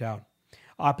his hometown.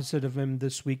 Opposite of him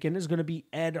this weekend is going to be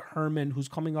Ed Herman, who's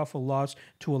coming off a loss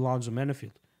to Alonzo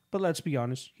Menifield. But let's be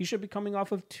honest, he should be coming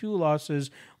off of 2 losses,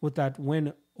 with that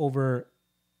win over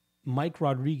Mike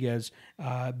Rodriguez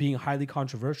being highly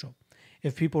controversial.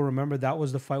 If people remember, that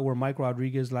was the fight where Mike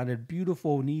Rodriguez landed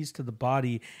beautiful knees to the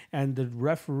body, and the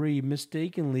referee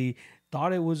mistakenly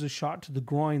thought it was a shot to the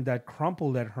groin that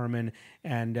crumpled Ed Herman,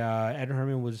 and Ed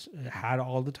Herman had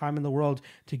all the time in the world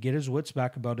to get his wits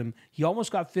back about him. He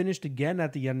almost got finished again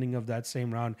at the ending of that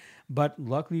same round, but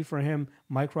luckily for him,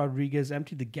 Mike Rodriguez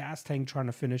emptied the gas tank trying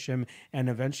to finish him and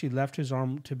eventually left his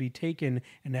arm to be taken,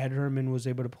 and Ed Herman was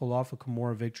able to pull off a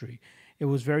Kimura victory. It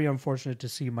was very unfortunate to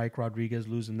see Mike Rodriguez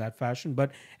lose in that fashion,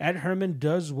 but Ed Herman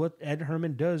does what Ed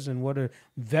Herman does and what a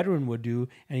veteran would do,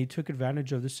 and he took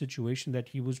advantage of the situation that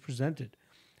he was presented.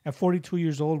 At 42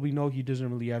 years old, we know he doesn't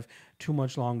really have too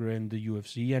much longer in the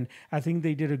UFC, and I think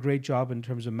they did a great job in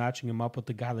terms of matching him up with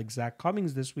a guy like Zach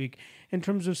Cummings this week in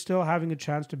terms of still having a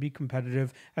chance to be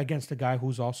competitive against a guy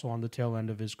who's also on the tail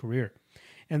end of his career.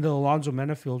 In the Alonzo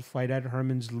Menifield fight, Ed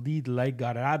Herman's lead leg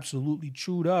got absolutely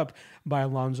chewed up by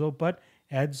Alonzo, but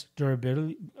Ed's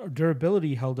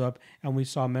durability held up, and we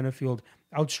saw Menifield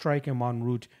outstrike him en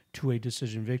route to a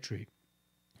decision victory.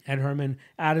 Ed Herman,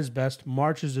 at his best,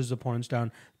 marches his opponents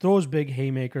down, throws big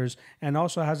haymakers, and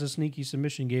also has a sneaky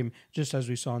submission game, just as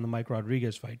we saw in the Mike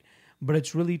Rodriguez fight. But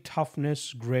it's really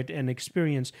toughness, grit, and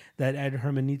experience that Ed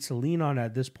Herman needs to lean on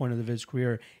at this point of his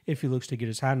career if he looks to get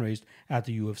his hand raised at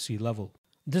the UFC level.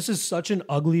 This is such an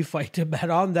ugly fight to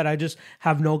bet on that I just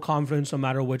have no confidence no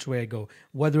matter which way I go.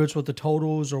 Whether it's with the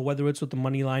totals or whether it's with the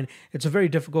money line, it's a very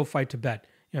difficult fight to bet.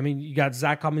 I mean, you got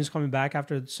Zach Cummings coming back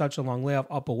after such a long layoff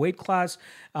up a weight class,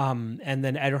 and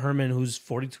then Ed Herman, who's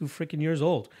 42 freaking years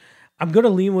old. I'm going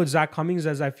to lean with Zach Cummings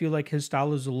as I feel like his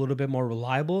style is a little bit more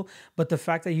reliable, but the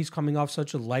fact that he's coming off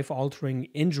such a life-altering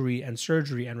injury and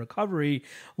surgery and recovery,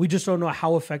 we just don't know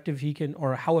how effective he can,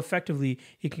 or how effectively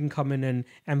he can come in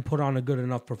and put on a good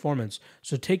enough performance.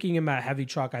 So taking him at heavy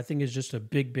chalk, I think, is just a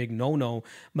big, big no-no,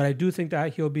 but I do think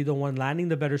that he'll be the one landing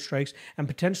the better strikes and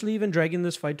potentially even dragging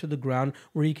this fight to the ground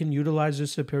where he can utilize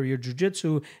his superior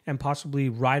jiu-jitsu and possibly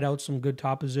ride out some good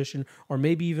top position or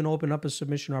maybe even open up a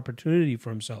submission opportunity for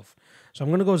himself. So I'm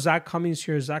going to go Zach Cummings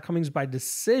here. Zach Cummings by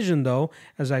decision, though,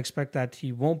 as I expect that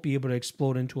he won't be able to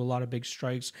explode into a lot of big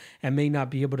strikes and may not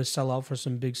be able to sell out for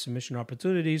some big submission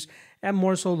opportunities, and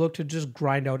more so look to just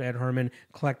grind out Ed Herman,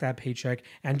 collect that paycheck,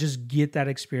 and just get that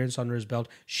experience under his belt,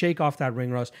 shake off that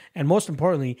ring rust, and most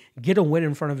importantly, get a win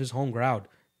in front of his home crowd.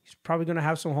 He's probably going to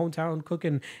have some hometown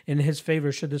cooking in his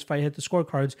favor should this fight hit the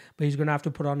scorecards, but he's going to have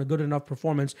to put on a good enough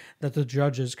performance that the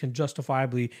judges can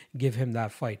justifiably give him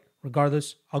that fight.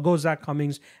 Regardless, I'll go Zach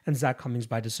Cummings and Zach Cummings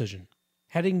by decision.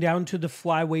 Heading down to the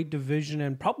flyweight division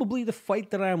and probably the fight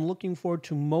that I am looking forward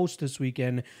to most this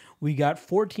weekend, we got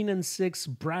 14-6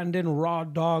 Brandon Raw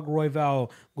Dog Royval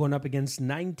going up against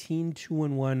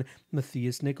 19-2-1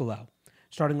 Matthias Nicolau.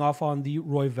 Starting off on the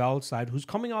Royval side, who's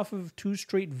coming off of 2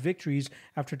 straight victories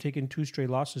after taking 2 straight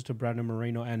losses to Brandon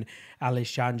Moreno and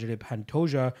Alexandre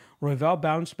Pantoja, Royval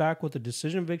bounced back with a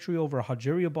decision victory over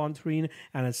Rogerio Bontorin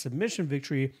and a submission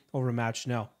victory over Matt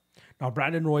Schnell. Now,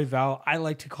 Brandon Royval, I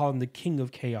like to call him the king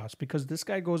of chaos because this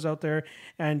guy goes out there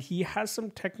and he has some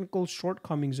technical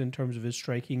shortcomings in terms of his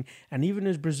striking and even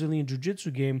his Brazilian jiu-jitsu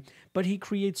game, but he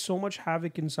creates so much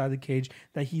havoc inside the cage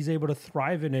that he's able to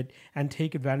thrive in it and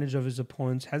take advantage of his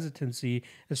opponent's hesitancy,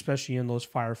 especially in those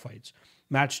firefights.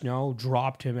 Matt Schnell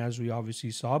dropped him, as we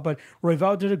obviously saw, but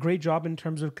Royval did a great job in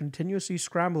terms of continuously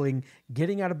scrambling,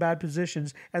 getting out of bad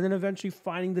positions, and then eventually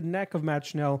finding the neck of Matt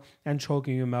Schnell and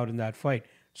choking him out in that fight.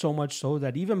 So much so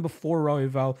that even before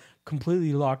Royval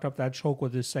completely locked up that choke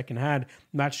with his second hand,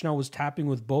 Matt Schnell was tapping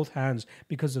with both hands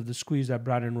because of the squeeze that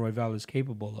Brandon Royval is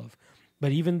capable of.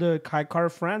 But even the Kai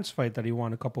Kara-France fight that he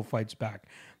won a couple fights back,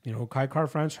 Kai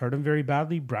Kara-France hurt him very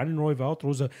badly. Brandon Royval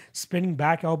throws a spinning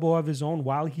back elbow of his own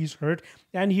while he's hurt.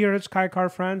 And here it's Kai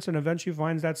Kara-France and eventually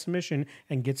finds that submission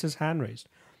and gets his hand raised.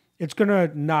 It's going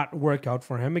to not work out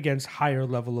for him against higher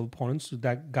level of opponents,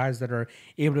 that guys that are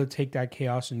able to take that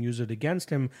chaos and use it against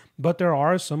him. But there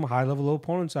are some high level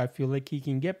opponents I feel like he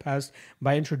can get past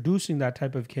by introducing that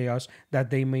type of chaos that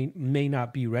they may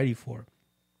not be ready for.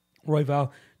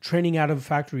 Royval training out of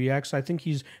Factory X, I think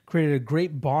he's created a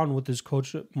great bond with his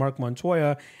coach Mark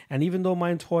Montoya. And even though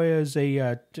Montoya is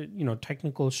a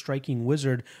technical striking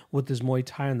wizard with his Muay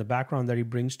Thai in the background that he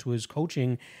brings to his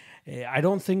coaching, I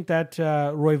don't think that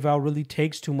Royval really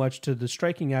takes too much to the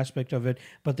striking aspect of it,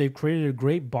 but they've created a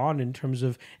great bond in terms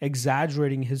of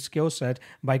exaggerating his skill set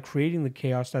by creating the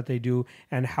chaos that they do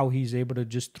and how he's able to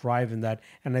just thrive in that.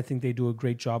 And I think they do a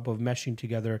great job of meshing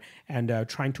together and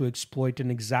trying to exploit and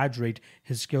exaggerate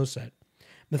his skill set.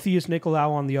 Matheus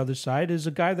Nicolau on the other side is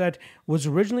a guy that was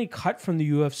originally cut from the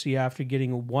UFC after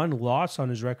getting one loss on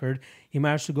his record. He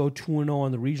managed to go 2-0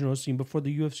 on the regional scene before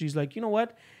the UFC's like, you know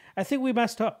what? I think we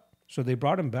messed up. So they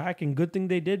brought him back, and good thing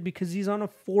they did because he's on a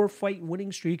 4-fight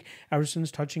winning streak ever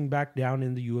since touching back down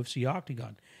in the UFC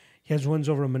octagon. He has wins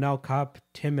over Manel Kape,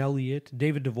 Tim Elliott,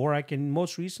 David Dvorak, and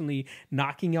most recently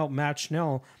knocking out Matt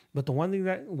Schnell. But the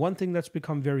one thing that's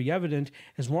become very evident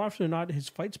is more often than not, his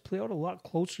fights play out a lot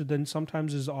closer than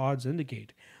sometimes his odds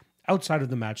indicate. Outside of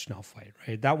the Matt Schnell fight,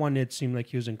 right? That one, it seemed like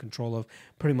he was in control of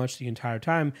pretty much the entire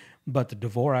time. But the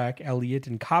Dvorak, Elliott,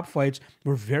 and Kape fights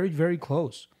were very, very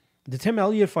close. The Tim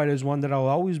Elliott fight is one that I'll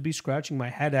always be scratching my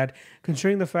head at,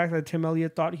 considering the fact that Tim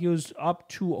Elliott thought he was up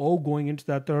 2-0 going into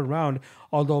that third round,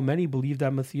 although many believe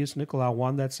that Matheus Nicolau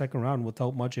won that second round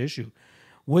without much issue.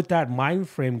 With that mind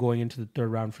frame going into the third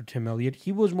round for Tim Elliott,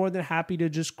 he was more than happy to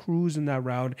just cruise in that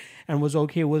round and was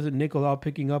okay with Nicolau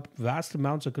picking up vast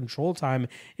amounts of control time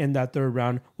in that third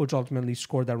round, which ultimately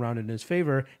scored that round in his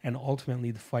favor and ultimately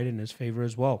the fight in his favor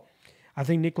as well. I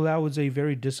think Nicolau is a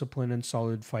very disciplined and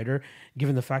solid fighter,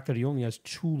 given the fact that he only has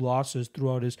 2 losses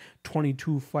throughout his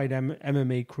 22-fight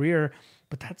MMA career.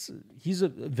 But he's a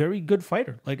very good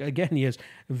fighter. Like, again, he has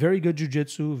very good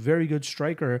jiu-jitsu, very good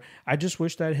striker. I just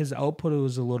wish that his output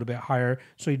was a little bit higher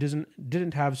so he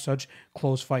didn't have such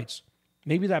close fights.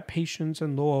 Maybe that patience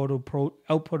and low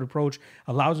output approach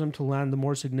allows him to land the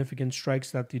more significant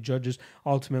strikes that the judges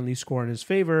ultimately score in his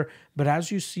favor. But as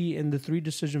you see in the 3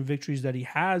 decision victories that he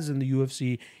has in the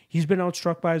UFC, he's been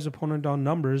outstruck by his opponent on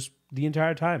numbers the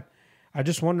entire time. I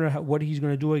just wonder what he's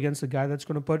going to do against a guy that's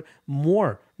going to put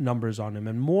more numbers on him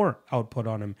and more output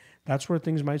on him. That's where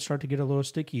things might start to get a little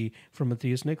sticky for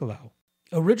Matheus Nicolau.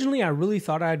 Originally, I really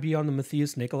thought I'd be on the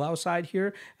Matheus Nicolau side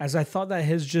here, as I thought that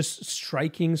his just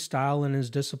striking style and his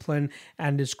discipline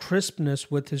and his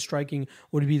crispness with his striking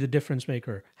would be the difference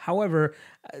maker. However,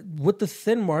 with the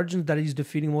thin margins that he's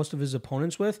defeating most of his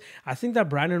opponents with, I think that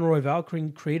Brandon Royval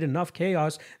can create enough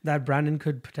chaos that Brandon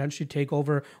could potentially take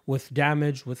over with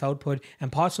damage, with output, and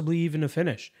possibly even a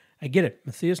finish. I get it.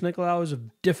 Matheus Nicolau is a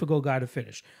difficult guy to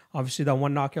finish. Obviously, that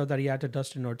one knockout that he had to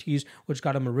Dustin Ortiz, which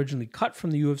got him originally cut from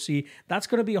the UFC, that's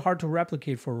going to be hard to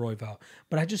replicate for Royval.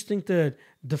 But I just think that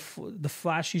the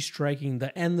flashy striking,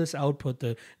 the endless output,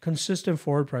 the consistent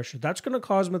forward pressure, that's going to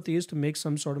cause Matheus to make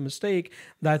some sort of mistake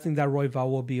that I think that Royval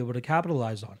will be able to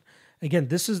capitalize on. Again,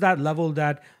 this is that level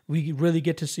that we really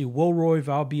get to see. Will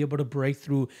Royval be able to break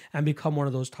through and become one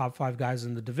of those top 5 guys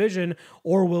in the division,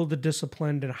 or will the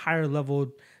disciplined and higher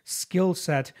level skill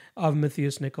set of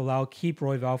Matheus Nicolau keep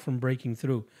Royval from breaking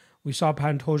through? We saw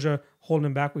Pantoja hold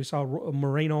him back. We saw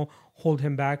Moreno hold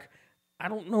him back. I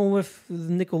don't know if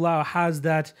Nicolau has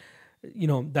that,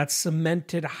 that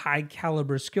cemented high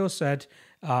caliber skill set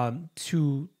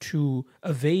to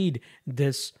evade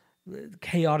this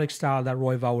chaotic style that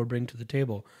Royval will bring to the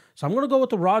table. So I'm going to go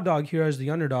with the raw dog here as the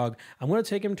underdog. I'm going to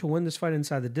take him to win this fight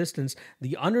inside the distance.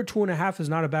 The under 2.5 is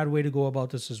not a bad way to go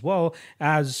about this as well,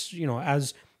 as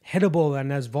hittable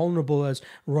and as vulnerable as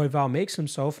Royval makes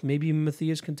himself, maybe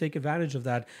Matthias can take advantage of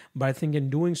that. But I think in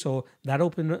doing so, that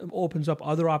opens up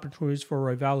other opportunities for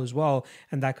Royval as well,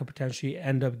 and that could potentially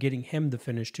end up getting him the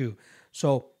finish too.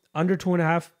 So under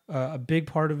 2.5, a big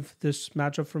part of this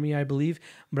matchup for me, I believe.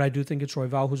 But I do think it's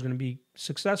Royval who's going to be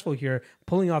successful here,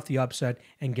 pulling off the upset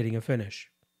and getting a finish.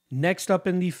 Next up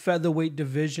in the featherweight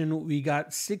division, we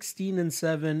got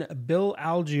 16-7 Bill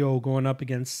Algeo going up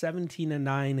against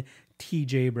 17-9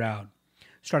 TJ Brown.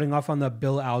 Starting off on the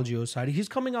Bill Algeo side, he's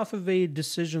coming off of a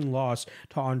decision loss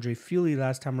to Andre Fili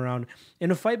last time around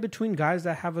in a fight between guys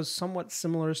that have a somewhat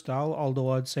similar style, although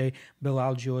I'd say Bill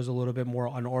Algeo is a little bit more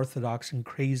unorthodox and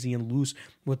crazy and loose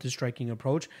with his striking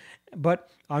approach. But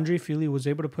Andre Fili was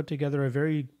able to put together a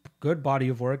very good body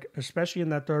of work, especially in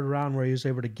that third round where he was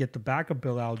able to get the back of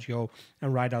Bill Algeo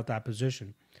and ride out that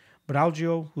position. But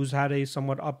Algeo, who's had a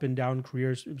somewhat up and down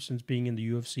career since being in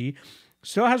the UFC,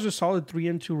 still has a solid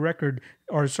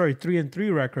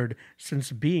 3-3 record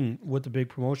since being with the big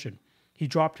promotion. He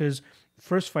dropped his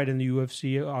first fight in the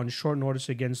UFC on short notice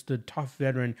against the tough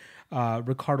veteran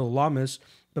Ricardo Lamas,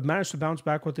 but managed to bounce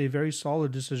back with a very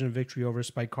solid decision victory over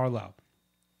Spike Carlyle.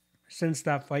 Since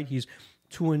that fight, he's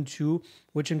 2-2,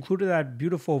 which included that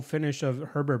beautiful finish of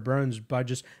Herbert Burns by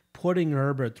just putting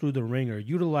Herbert through the ringer,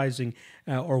 utilizing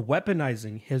or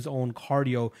weaponizing his own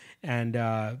cardio and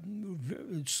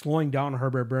slowing down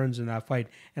Herbert Burns in that fight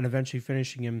and eventually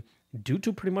finishing him due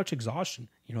to pretty much exhaustion.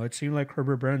 It seemed like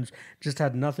Herbert Burns just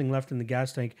had nothing left in the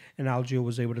gas tank, and Algeo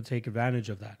was able to take advantage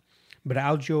of that. But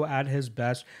Algeo, at his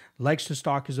best, likes to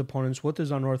stalk his opponents with his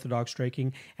unorthodox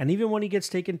striking, and even when he gets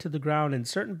taken to the ground in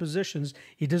certain positions,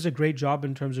 he does a great job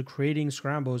in terms of creating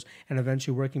scrambles and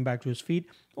eventually working back to his feet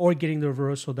or getting the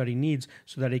reversal that he needs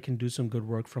so that he can do some good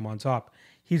work from on top.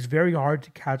 He's very hard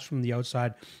to catch from the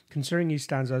outside, considering he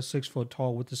stands at 6 foot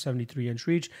tall with the 73-inch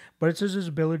reach, but it's his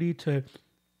ability to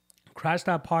crash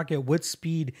that pocket with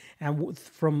speed and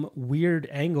from weird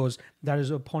angles that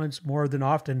his opponents more than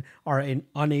often are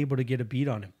unable to get a beat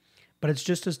on him. But it's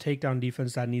just his takedown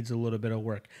defense that needs a little bit of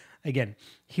work. Again,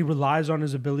 he relies on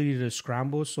his ability to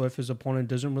scramble, so if his opponent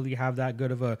doesn't really have that good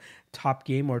of a top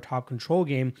game or top control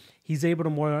game, he's able to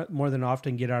more than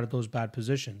often get out of those bad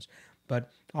positions. But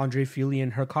Andre Fili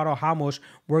and Ricardo Ramos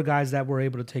were guys that were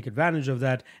able to take advantage of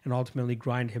that and ultimately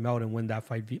grind him out and win that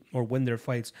fight or win their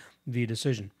fights via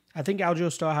decision. I think Algeo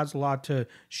still has a lot to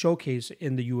showcase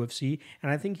in the UFC,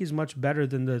 and I think he's much better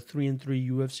than the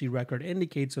 3-3 UFC record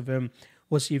indicates of him.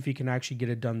 We'll see if he can actually get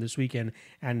it done this weekend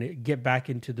and get back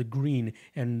into the green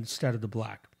instead of the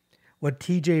black. With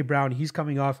TJ Brown, he's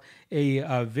coming off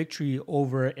a victory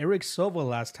over Eric Silva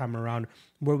last time around,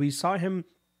 where we saw him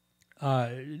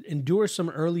endure some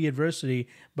early adversity,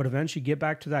 but eventually get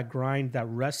back to that grind, that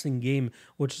wrestling game,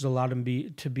 which has allowed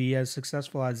him to be as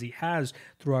successful as he has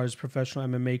throughout his professional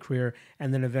MMA career,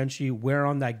 and then eventually wear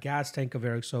on that gas tank of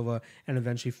Eric Silva and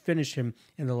eventually finish him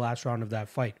in the last round of that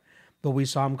fight. But we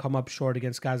saw him come up short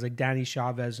against guys like Danny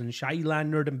Chavez and Shailan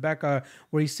Nurdenbeka,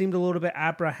 where he seemed a little bit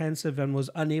apprehensive and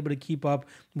was unable to keep up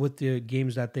with the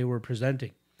games that they were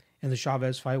presenting. In the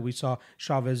Chavez fight, we saw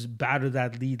Chavez batter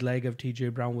that lead leg of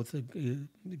TJ Brown with a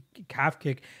calf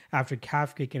kick after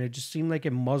calf kick, and it just seemed like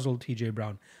it muzzled TJ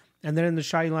Brown. And then in the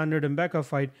Shailan Nurdenbeka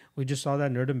fight, we just saw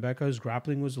that Nurdenbeka's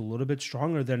grappling was a little bit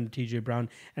stronger than TJ Brown,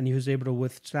 and he was able to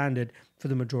withstand it for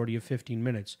the majority of 15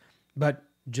 minutes. But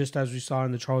just as we saw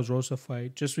in the Charles Rosa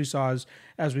fight, just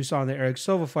as we saw in the Eric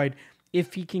Silva fight,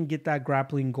 if he can get that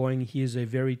grappling going, he is a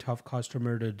very tough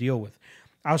customer to deal with.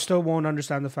 I still won't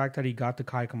understand the fact that he got the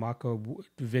Kai Kamaka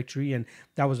victory, and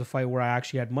that was a fight where I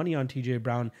actually had money on TJ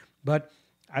Brown, but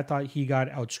I thought he got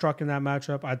outstruck in that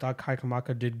matchup. I thought Kai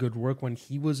Kamaka did good work when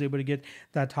he was able to get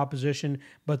that top position,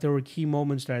 but there were key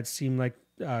moments that it seemed like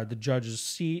the judges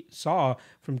saw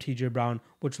from TJ Brown,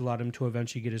 which allowed him to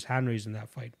eventually get his hand raised in that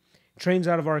fight. Trains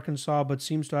out of Arkansas, but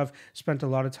seems to have spent a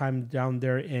lot of time down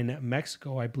there in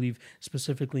Mexico, I believe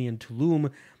specifically in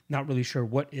Tulum. Not really sure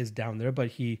what is down there, but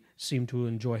he seemed to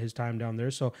enjoy his time down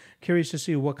there. So curious to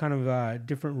see what kind of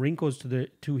different wrinkles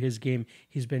to his game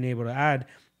he's been able to add.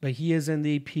 But he is in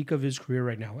the peak of his career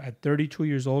right now. At 32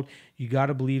 years old, you got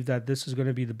to believe that this is going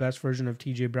to be the best version of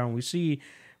TJ Brown we see.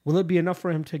 Will it be enough for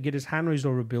him to get his hand raised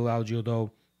over Bill Algeo,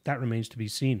 though? That remains to be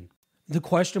seen. The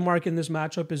question mark in this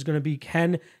matchup is going to be,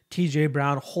 can TJ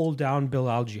Brown hold down Bill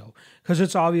Algeo? Because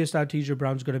it's obvious that TJ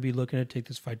Brown's going to be looking to take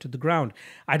this fight to the ground.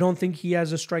 I don't think he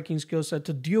has a striking skill set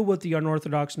to deal with the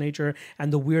unorthodox nature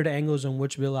and the weird angles in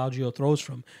which Bill Algeo throws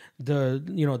from. The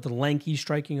lanky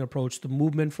striking approach, the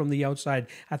movement from the outside.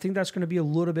 I think that's going to be a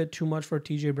little bit too much for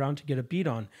TJ Brown to get a beat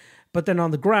on. But then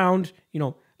on the ground,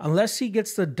 unless he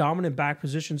gets the dominant back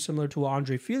position similar to what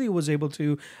Andre Fili was able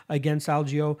to against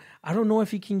Algio, I don't know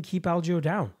if he can keep Algio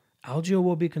down. Algio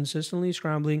will be consistently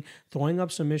scrambling, throwing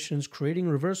up submissions, creating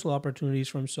reversal opportunities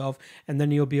for himself, and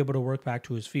then he'll be able to work back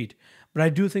to his feet. But I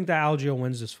do think that Algio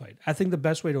wins this fight. I think the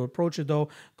best way to approach it, though,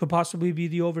 could possibly be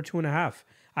the over 2.5.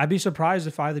 I'd be surprised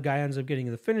if either guy ends up getting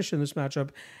the finish in this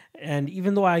matchup. And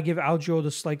even though I give Algio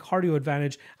the slight cardio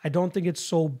advantage, I don't think it's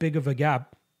so big of a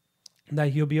gap that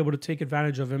he'll be able to take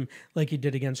advantage of him like he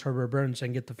did against Herbert Burns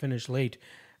and get the finish late.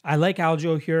 I like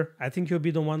Algio here. I think he'll be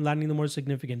the one landing the more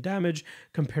significant damage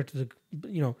compared to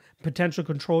the potential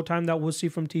control time that we'll see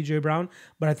from TJ Brown.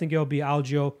 But I think it'll be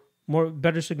Algio,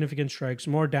 better significant strikes,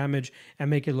 more damage, and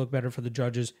make it look better for the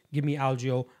judges. Give me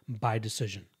Algio by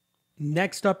decision.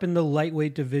 Next up in the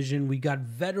lightweight division, we got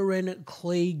veteran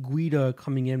Clay Guida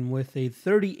coming in with a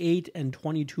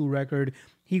 38-22 record.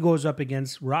 He goes up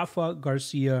against Rafa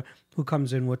Garcia, who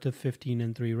comes in with a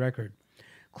 15-3 record.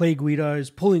 Clay Guida is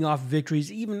pulling off victories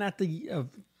even at the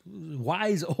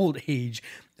wise old age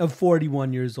of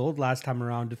 41 years old, last time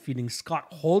around defeating Scott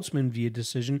Holtzman via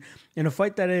decision in a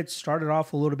fight that had started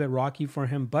off a little bit rocky for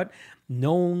him, but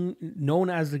known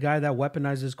as the guy that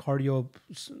weaponizes cardio,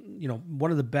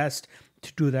 one of the best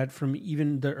to do that from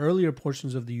even the earlier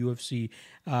portions of the UFC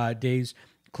days.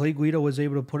 Clay Guida was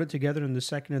able to put it together in the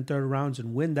second and third rounds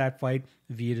and win that fight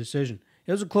via decision.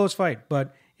 It was a close fight,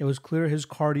 but it was clear his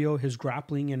cardio, his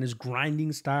grappling, and his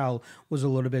grinding style was a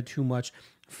little bit too much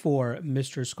for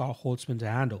Mr. Scott Holtzman to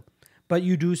handle. But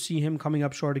you do see him coming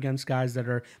up short against guys that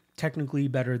are technically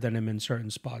better than him in certain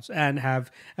spots and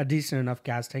have a decent enough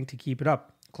gas tank to keep it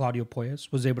up. Claudio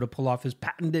Puelles was able to pull off his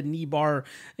patented knee bar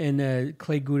in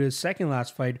Clay Guida's second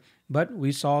last fight, but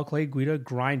we saw Clay Guida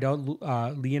grind out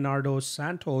Leonardo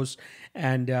Santos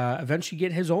and eventually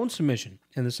get his own submission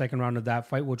in the second round of that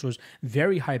fight, which was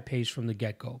very high paced from the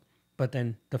get-go. But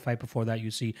then the fight before that,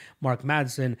 you see Mark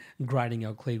Madsen grinding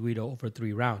out Clay Guida over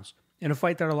 3 rounds. In a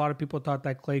fight that a lot of people thought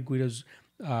that Clay Guida's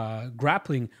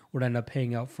grappling would end up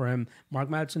paying out for him, Mark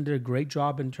Madsen did a great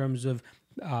job in terms of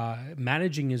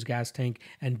managing his gas tank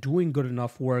and doing good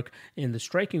enough work in the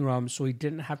striking realm so he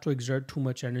didn't have to exert too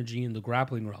much energy in the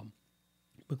grappling realm.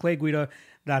 But Clay Guida,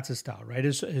 that's his style, right?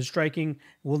 His striking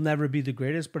will never be the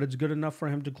greatest, but it's good enough for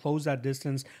him to close that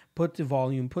distance, put the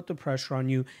volume, put the pressure on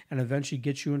you, and eventually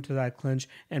get you into that clinch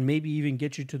and maybe even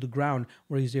get you to the ground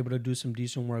where he's able to do some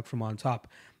decent work from on top.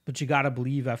 But you got to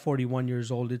believe at 41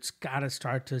 years old, it's got to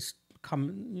start to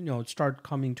start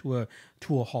coming to a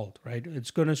halt, right?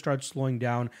 It's going to start slowing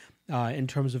down in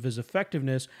terms of his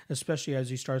effectiveness, especially as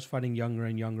he starts fighting younger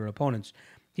and younger opponents.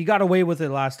 He got away with it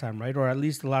last time, right? Or at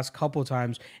least the last couple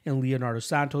times in Leonardo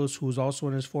Santos, who was also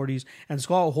in his 40s, and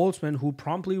Scott Holtzman, who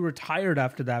promptly retired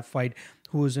after that fight,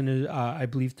 who was in his, I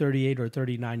believe, 38 or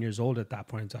 39 years old at that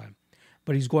point in time.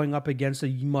 But he's going up against a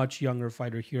much younger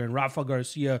fighter here, and Rafa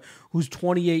Garcia, who's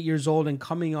 28 years old and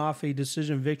coming off a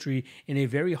decision victory in a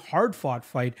very hard-fought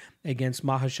fight against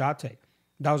Mahashate.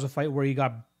 That was a fight where he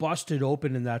got busted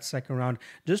open in that second round,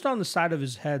 just on the side of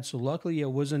his head. So luckily it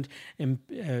wasn't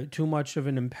too much of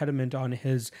an impediment on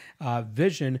his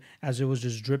vision, as it was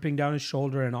just dripping down his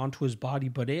shoulder and onto his body,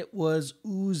 but it was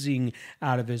oozing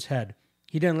out of his head.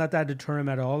 He didn't let that deter him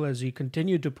at all as he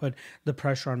continued to put the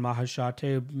pressure on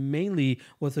Mahashate, mainly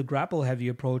with a grapple-heavy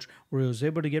approach where he was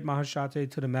able to get Mahashate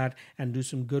to the mat and do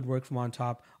some good work from on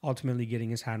top, ultimately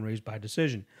getting his hand raised by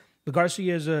decision. But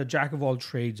Garcia is a jack of all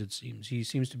trades, it seems. He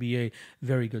seems to be a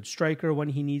very good striker when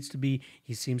he needs to be.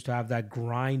 He seems to have that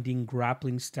grinding,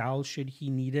 grappling style should he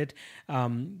need it.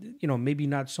 Maybe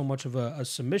not so much of a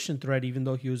submission threat, even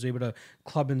though he was able to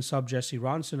club and sub Jesse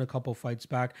Ronson a couple fights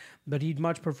back. But he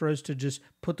much prefers to just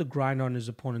put the grind on his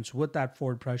opponents with that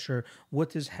forward pressure,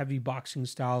 with his heavy boxing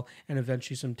style, and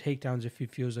eventually some takedowns if he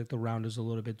feels like the round is a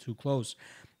little bit too close.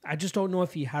 I just don't know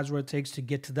if he has what it takes to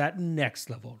get to that next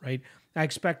level, right? I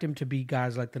expect him to beat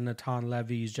guys like the Natan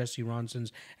Levy's, Jesse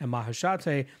Ronsons, and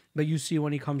Mahashate, but you see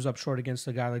when he comes up short against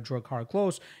a guy like Drakkar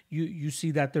Klose, you see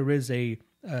that there is a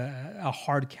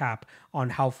hard cap on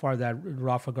how far that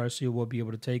Rafa Garcia will be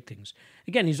able to take things.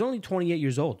 Again, he's only 28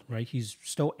 years old, right? He's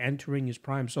still entering his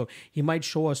prime, so he might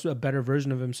show us a better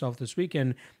version of himself this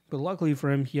weekend, but luckily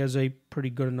for him, he has a pretty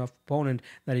good enough opponent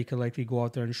that he could likely go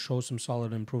out there and show some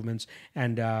solid improvements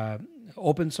and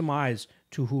open some eyes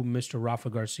to who Mr. Rafa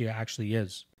Garcia actually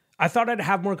is. I thought I'd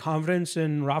have more confidence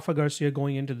in Rafa Garcia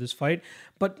going into this fight,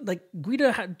 but like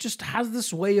Guida just has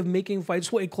this way of making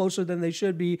fights way closer than they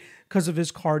should be because of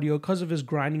his cardio, because of his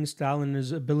grinding style and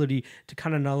his ability to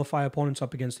kind of nullify opponents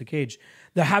up against the cage.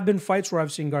 There have been fights where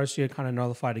I've seen Garcia kind of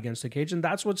nullified against the cage, and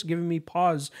that's what's giving me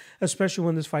pause, especially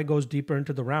when this fight goes deeper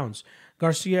into the rounds.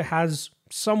 Garcia has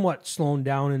somewhat slowed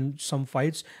down in some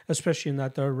fights, especially in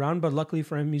that third round, but luckily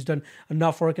for him, he's done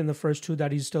enough work in the first two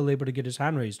that he's still able to get his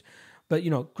hand raised. But,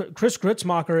 Chris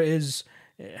Gritzmacher is,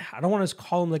 I don't want to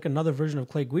call him like another version of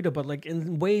Clay Guida, but like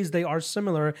in ways they are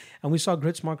similar. And we saw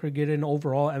Gritzmacher get an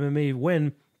overall MMA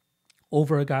win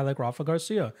over a guy like Rafa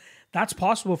Garcia. That's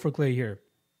possible for Clay here.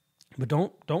 But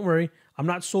don't worry. I'm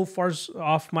not so far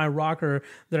off my rocker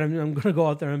that I'm going to go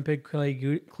out there and pick Clay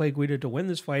Guida to win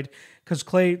this fight, because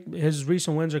Clay, his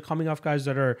recent wins are coming off guys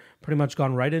that are pretty much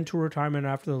gone right into retirement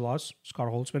after the loss, Scott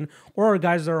Holtzman, or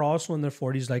guys that are also in their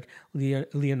 40s like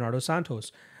Leonardo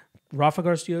Santos. Rafa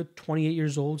Garcia, 28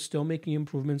 years old, still making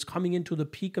improvements, coming into the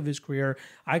peak of his career.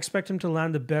 I expect him to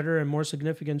land the better and more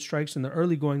significant strikes in the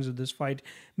early goings of this fight.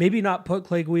 Maybe not put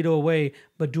Clay Guida away,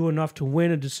 but do enough to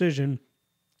win a decision.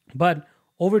 But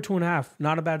over 2.5,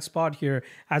 not a bad spot here,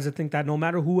 as I think that no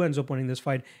matter who ends up winning this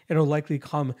fight, it'll likely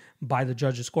come by the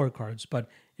judges' scorecards. But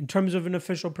in terms of an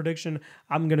official prediction,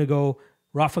 I'm going to go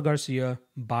Rafa Garcia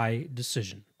by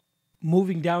decision.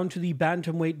 Moving down to the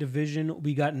bantamweight division,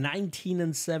 we got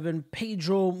 19-7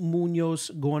 Pedro Munoz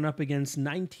going up against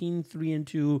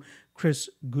 19-3-2 Chris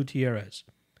Gutierrez.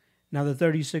 Now, the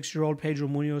 36-year-old Pedro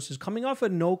Munoz is coming off a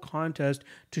no contest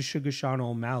to Sugar Sean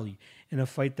O'Malley in a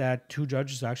fight that two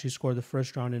judges actually scored the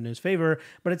first round in his favor,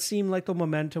 but it seemed like the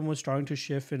momentum was starting to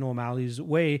shift in O'Malley's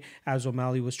way as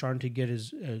O'Malley was starting to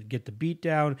get the beat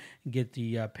down, get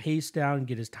the pace down,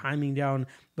 get his timing down,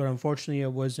 but unfortunately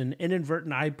it was an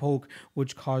inadvertent eye poke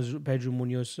which caused Pedro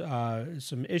Munoz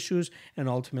some issues and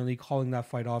ultimately calling that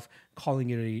fight off,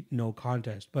 calling it a no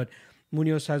contest. But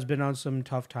Munoz has been on some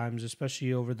tough times,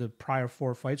 especially over the prior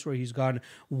 4 fights where he's gone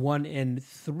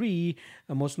 1-3,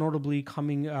 most notably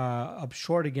coming up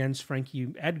short against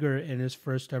Frankie Edgar in his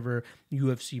first ever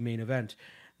UFC main event.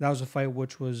 That was a fight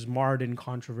which was marred in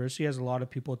controversy, as a lot of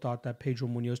people thought that Pedro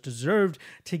Munoz deserved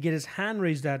to get his hand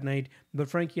raised that night, but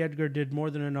Frankie Edgar did more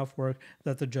than enough work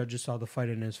that the judges saw the fight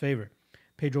in his favor.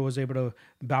 Pedro was able to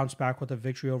bounce back with a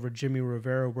victory over Jimmy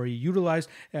Rivera, where he utilized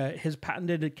his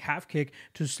patented calf kick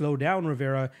to slow down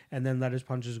Rivera and then let his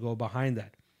punches go behind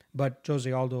that. But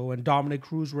Jose Aldo and Dominic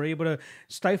Cruz were able to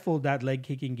stifle that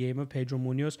leg-kicking game of Pedro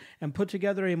Munoz and put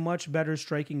together a much better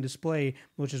striking display,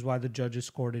 which is why the judges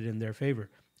scored it in their favor.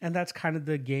 And that's kind of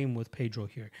the game with Pedro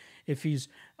here. If he's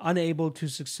unable to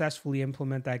successfully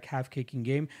implement that calf-kicking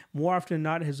game, more often than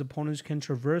not, his opponents can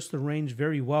traverse the range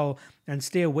very well and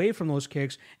stay away from those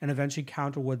kicks and eventually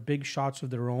counter with big shots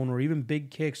of their own or even big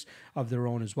kicks of their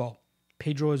own as well.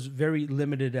 Pedro is very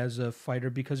limited as a fighter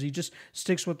because he just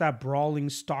sticks with that brawling,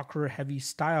 stalker-heavy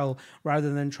style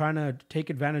rather than trying to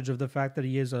take advantage of the fact that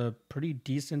he is a pretty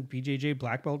decent BJJ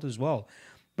black belt as well.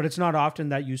 But it's not often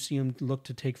that you see him look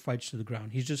to take fights to the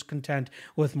ground. He's just content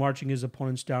with marching his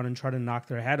opponents down and try to knock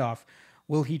their head off.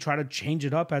 Will he try to change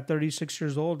it up at 36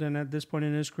 years old and at this point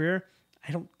in his career?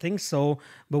 I don't think so,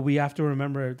 but we have to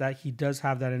remember that he does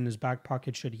have that in his back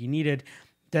pocket should he need it.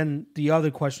 Then the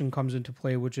other question comes into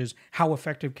play, which is how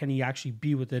effective can he actually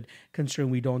be with it,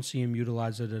 considering we don't see him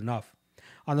utilize it enough.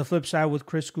 On the flip side, with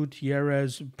Chris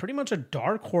Gutierrez, pretty much a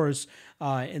dark horse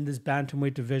in this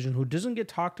bantamweight division who doesn't get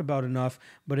talked about enough,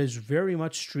 but is very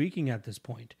much streaking at this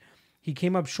point. He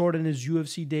came up short in his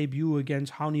UFC debut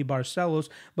against Raoni Barcelos,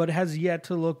 but has yet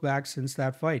to look back since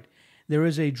that fight. There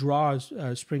is a draw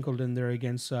sprinkled in there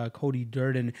against Cody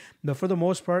Durden, but for the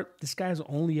most part, this guy has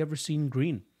only ever seen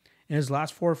green. In his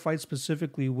last 4 fights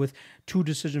specifically, with 2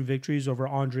 decision victories over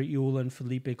Andre Ewell and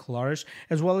Felipe Colares,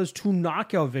 as well as 2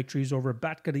 knockout victories over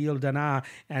Batkaril Dana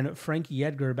and Frankie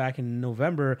Edgar back in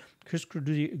November, Chris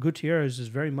Gutierrez is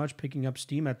very much picking up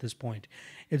steam at this point.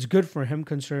 It's good for him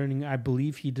concerning I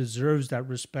believe he deserves that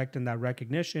respect and that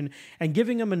recognition, and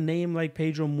giving him a name like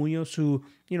Pedro Munoz, who,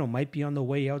 might be on the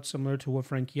way out, similar to what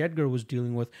Frankie Edgar was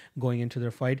dealing with going into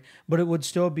their fight, but it would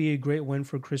still be a great win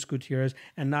for Chris Gutierrez,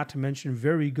 and not to mention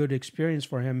very good experience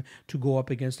for him to go up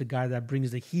against a guy that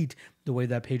brings the heat the way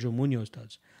that Pedro Munoz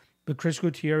does. But Chris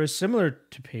Gutierrez, similar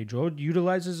to Pedro,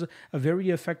 utilizes a very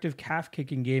effective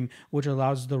calf-kicking game, which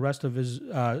allows the rest of his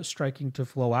striking to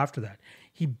flow after that.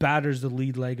 He batters the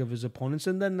lead leg of his opponents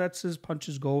and then lets his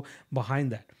punches go behind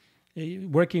that.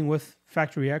 Working with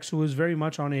Factory X, who is very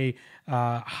much on a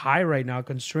high right now,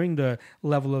 considering the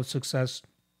level of success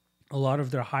a lot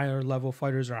of their higher level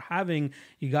fighters are having,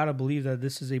 you got to believe that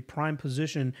this is a prime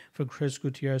position for Chris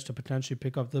Gutierrez to potentially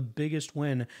pick up the biggest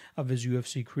win of his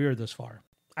UFC career thus far.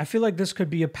 I feel like this could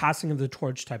be a passing of the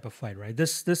torch type of fight, right?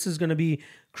 This is going to be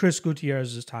Chris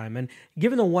Gutierrez's time. And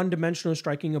given the one-dimensional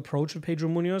striking approach of Pedro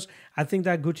Munoz, I think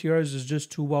that Gutierrez is just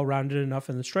too well-rounded enough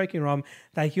in the striking realm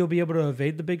that he'll be able to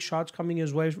evade the big shots coming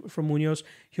his way from Munoz.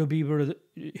 He'll be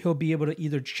able to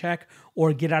either check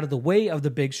or get out of the way of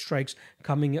the big strikes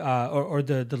coming, or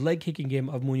the leg kicking game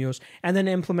of Munoz, and then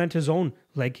implement his own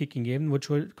leg kicking game, which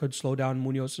could slow down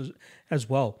Munoz as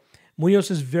well.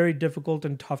 Munoz is very difficult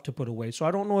and tough to put away. So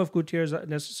I don't know if Gutierrez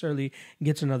necessarily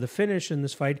gets another finish in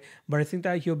this fight, but I think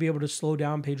that he'll be able to slow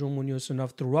down Pedro Munoz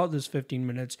enough throughout this 15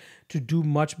 minutes to do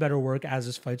much better work as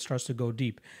this fight starts to go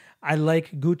deep. I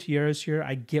like Gutierrez here.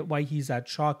 I get why he's at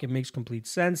chalk. It makes complete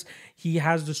sense. He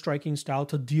has the striking style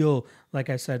to deal, like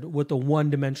I said, with the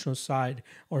one-dimensional side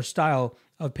or style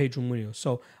of Pedro Munoz.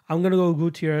 So I'm going to go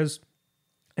Gutierrez,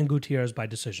 and Gutierrez by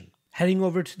decision. Heading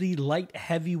over to the light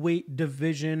heavyweight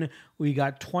division, we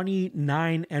got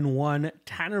 29-1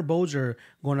 Tanner Boser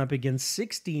going up against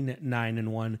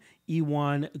 16-9-1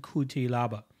 Ion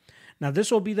Cutelaba. Now, this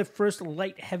will be the first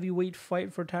light heavyweight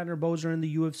fight for Tanner Boser in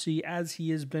the UFC, as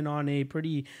he has been on a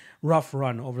pretty rough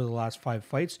run over the last 5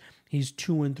 fights. He's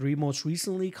 2-3, most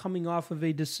recently coming off of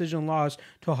a decision loss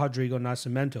to Rodrigo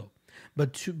Nascimento.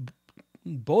 But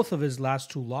both of his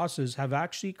last 2 losses have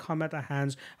actually come at the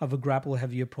hands of a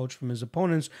grapple-heavy approach from his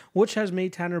opponents, which has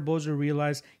made Tanner Boser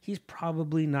realize he's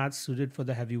probably not suited for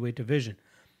the heavyweight division.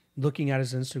 Looking at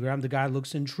his Instagram, the guy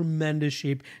looks in tremendous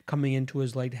shape coming into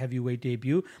his light heavyweight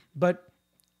debut, but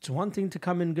it's one thing to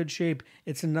come in good shape.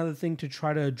 It's another thing to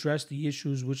try to address the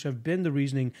issues which have been the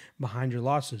reasoning behind your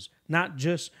losses. Not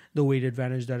just the weight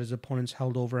advantage that his opponents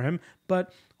held over him,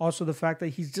 but also the fact that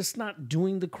he's just not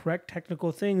doing the correct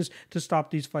technical things to stop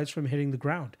these fights from hitting the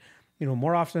ground. You know,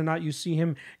 more often than not, you see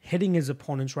him hitting his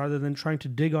opponents rather than trying to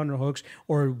dig underhooks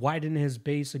or widen his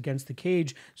base against the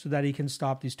cage so that he can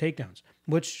stop these takedowns,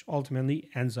 which ultimately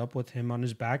ends up with him on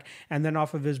his back. And then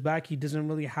off of his back, he doesn't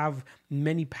really have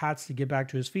many paths to get back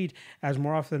to his feet, as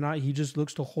more often than not, he just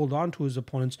looks to hold on to his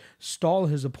opponents, stall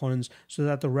his opponents so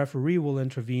that the referee will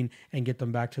intervene and get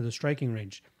them back to the striking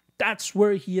range. That's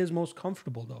where he is most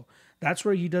comfortable, though. That's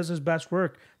where he does his best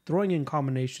work, throwing in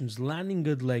combinations, landing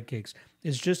good leg kicks.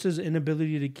 It's just his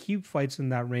inability to keep fights in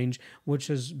that range, which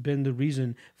has been the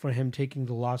reason for him taking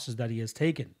the losses that he has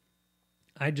taken.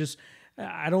 I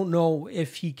don't know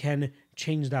if he can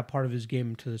change that part of his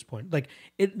game to this point.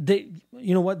 You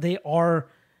know what? They are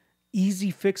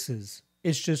easy fixes.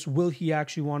 It's just, will he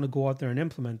actually want to go out there and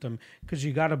implement them? Because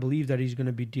you got to believe that he's going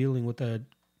to be dealing with a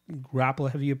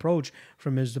grapple-heavy approach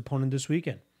from his opponent this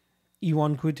weekend.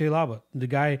 Ion Cutelaba, the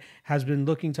guy has been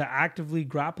looking to actively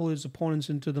grapple his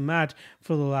opponents into the mat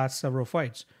for the last several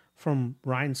fights. From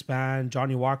Ryan Spann,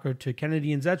 Johnny Walker to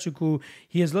Kennedy Nzechukwu,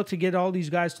 he has looked to get all these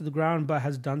guys to the ground, but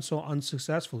has done so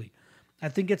unsuccessfully. I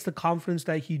think it's the confidence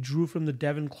that he drew from the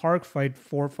Devin Clark fight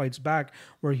 4 fights back,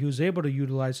 where he was able to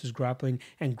utilize his grappling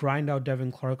and grind out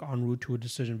Devin Clark en route to a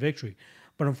decision victory.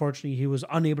 But unfortunately, he was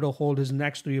unable to hold his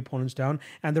next 3 opponents down,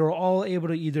 and they were all able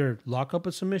to either lock up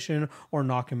a submission or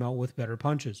knock him out with better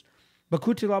punches. But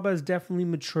Cutelaba has definitely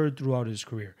matured throughout his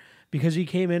career, because he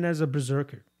came in as a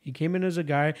berserker. He came in as a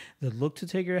guy that looked to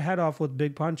take your head off with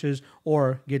big punches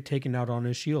or get taken out on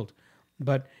his shield.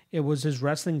 But it was his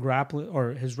wrestling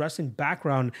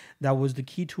background that was the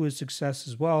key to his success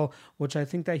as well, which I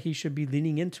think that he should be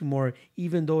leaning into more,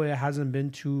 even though it hasn't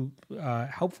been too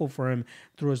helpful for him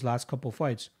through his last couple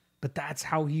fights. But that's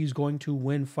how he's going to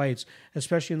win fights,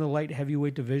 especially in the light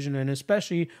heavyweight division, and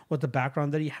especially with the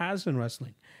background that he has in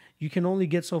wrestling. You can only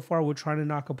get so far with trying to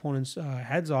knock opponents'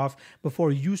 heads off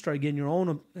before you start getting your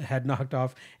own head knocked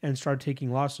off and start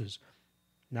taking losses.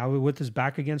 Now, with his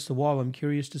back against the wall, I'm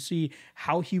curious to see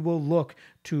how he will look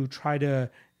to try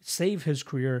to save his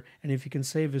career and if he can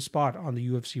save his spot on the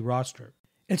UFC roster.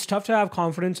 It's tough to have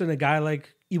confidence in a guy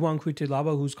like Ion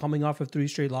Cutelaba, who's coming off of 3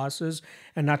 straight losses,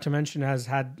 and not to mention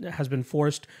has been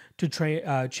forced to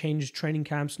change training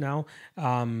camps now.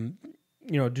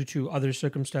 Due to other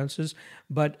circumstances.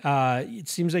 But it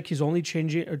seems like he's only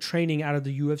training out of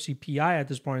the UFC PI at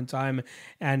this point in time,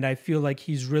 and I feel like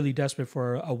he's really desperate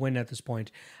for a win at this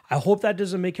point. I hope that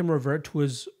doesn't make him revert to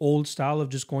his old style of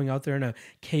just going out there in a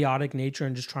chaotic nature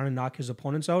and just trying to knock his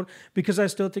opponents out, because I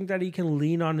still think that he can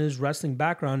lean on his wrestling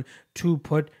background to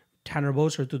put Tanner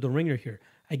Boser through the ringer here.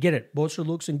 I get it. Boser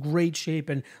looks in great shape,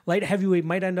 and light heavyweight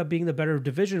might end up being the better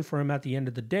division for him at the end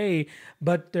of the day,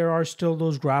 but there are still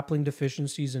those grappling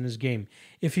deficiencies in his game.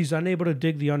 If he's unable to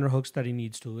dig the underhooks that he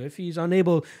needs to, if he's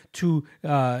unable to,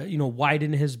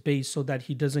 widen his base so that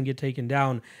he doesn't get taken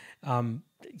down,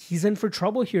 he's in for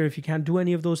trouble here if he can't do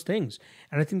any of those things.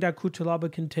 And I think that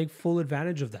Cutelaba can take full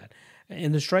advantage of that.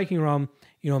 In the striking realm,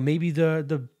 maybe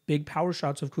the big power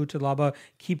shots of Cutelaba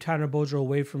keep Tanner Boser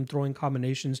away from throwing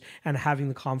combinations and having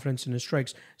the confidence in his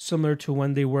strikes, similar to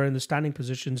when they were in the standing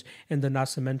positions in the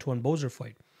Nascimento and Boser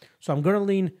fight. So I'm going to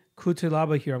lean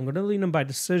Cutelaba here. I'm going to lean him by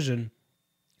decision,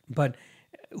 but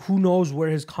who knows where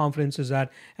his confidence is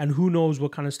at, and who knows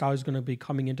what kind of style he's going to be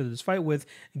coming into this fight with,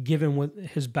 given with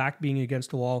his back being against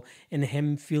the wall and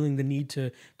him feeling the need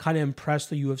to kind of impress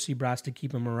the UFC brass to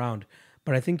keep him around.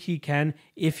 But I think he can,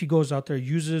 if he goes out there,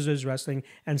 uses his wrestling,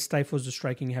 and stifles the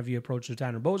striking heavy approach to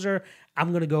Tanner Boser. I'm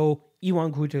going to go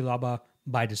Iwan Cutelaba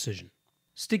by decision.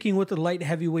 Sticking with the light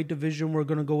heavyweight division, we're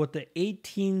going to go with the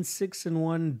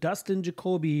 18-6-1 Dustin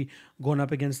Jacoby going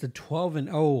up against the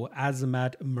 12-0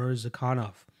 Azamat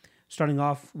Murzakanov. Starting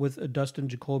off with Dustin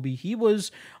Jacoby, he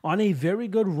was on a very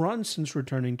good run since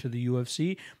returning to the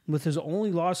UFC, with his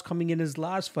only loss coming in his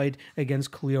last fight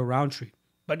against Khalil Rountree.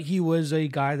 But he was a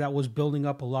guy that was building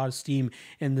up a lot of steam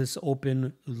in this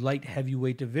open light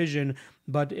heavyweight division,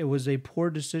 but it was a poor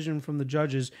decision from the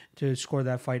judges to score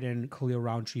that fight in Khalil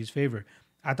Rountree's favor.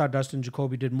 I thought Dustin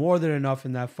Jacoby did more than enough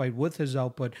in that fight with his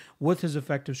output, with his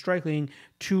effective striking,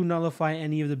 to nullify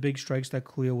any of the big strikes that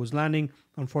Khalil was landing.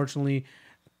 Unfortunately,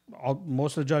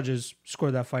 most of the judges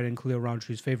scored that fight in Khalil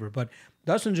Rountree's favor. But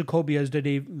Dustin Jacoby has done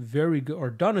a very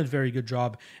good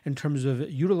job in terms of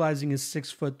utilizing his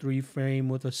 6'3" frame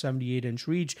with a 78-inch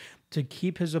reach to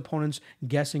keep his opponents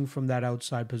guessing from that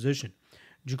outside position.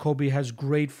 Jacoby has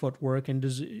great footwork and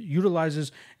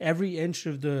utilizes every inch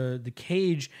of the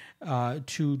cage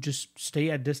to just stay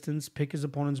at distance, pick his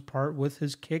opponents apart with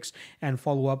his kicks, and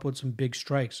follow up with some big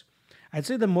strikes. I'd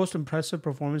say the most impressive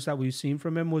performance that we've seen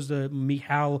from him was the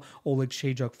Michal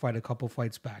Oleksiejczuk fight a couple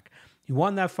fights back. He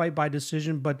won that fight by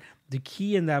decision, but the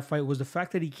key in that fight was the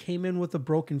fact that he came in with a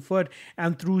broken foot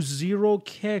and threw 0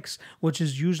 kicks, which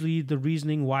is usually the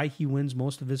reasoning why he wins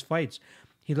most of his fights.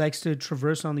 He likes to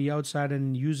traverse on the outside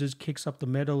and uses kicks up the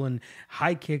middle and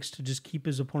high kicks to just keep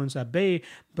his opponents at bay.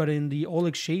 But in the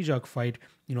Oleksiejczuk fight,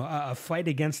 a fight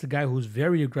against the guy who's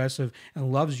very aggressive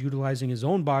and loves utilizing his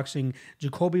own boxing,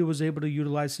 Jacoby was able to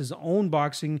utilize his own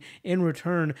boxing in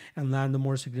return and land the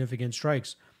more significant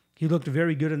strikes. He looked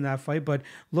very good in that fight, but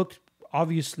looked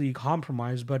obviously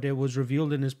compromised, but it was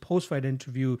revealed in his post-fight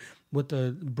interview with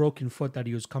the broken foot that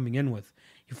he was coming in with.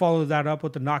 He followed that up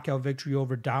with the knockout victory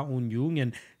over Da Un Jung,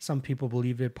 and some people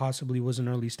believe it possibly was an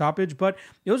early stoppage, but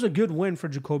it was a good win for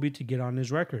Jacoby to get on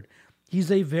his record.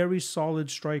 He's a very solid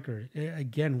striker.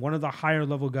 Again, one of the higher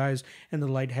level guys in the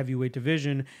light heavyweight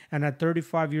division. And at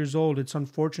 35 years old, it's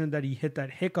unfortunate that he hit that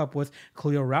hiccup with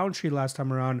Khalil Rountree last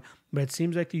time around. But it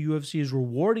seems like the UFC is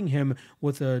rewarding him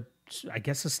with a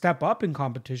step up in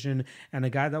competition and a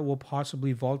guy that will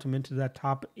possibly vault him into that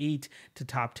top 8 to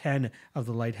top 10 of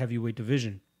the light heavyweight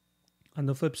division. On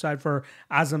the flip side, for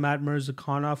Azamat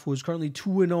Murzakanov, who is currently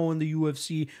 2-0 in the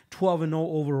UFC, 12-0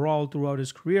 overall throughout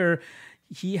his career,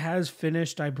 he has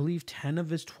finished, I believe, 10 of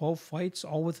his 12 fights,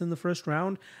 all within the first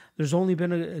round. There's only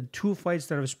been 2 fights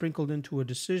that have sprinkled into a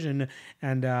decision,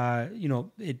 and,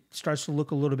 it starts to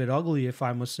look a little bit ugly, if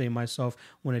I must say myself,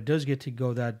 when it does get to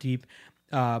go that deep.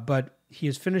 But he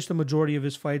has finished the majority of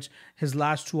his fights. His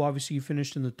last 2, obviously, he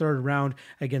finished in the 3rd round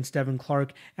against Devin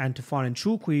Clark and Tufan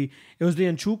Nchukwi. It was the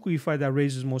Nchukwi fight that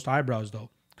raises most eyebrows, though,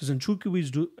 because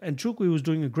Nchukwi was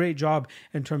doing a great job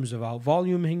in terms of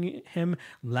out-voluming him,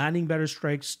 landing better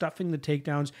strikes, stuffing the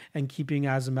takedowns, and keeping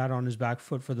Azamat on his back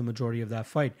foot for the majority of that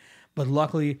fight. But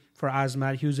luckily for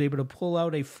Azamat, he was able to pull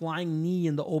out a flying knee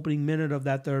in the opening minute of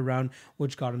that 3rd round,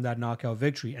 which got him that knockout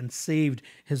victory and saved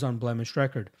his unblemished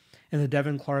record. In the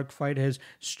Devin Clark fight, his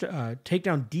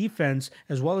takedown defense,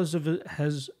 as well as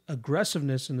his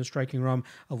aggressiveness in the striking realm,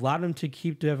 allowed him to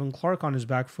keep Devin Clark on his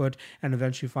back foot and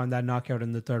eventually find that knockout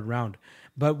in the 3rd round.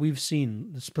 But we've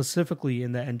seen, specifically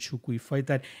in the Nchukwi fight,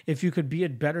 that if you could be a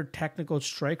better technical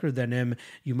striker than him,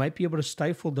 you might be able to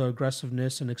stifle the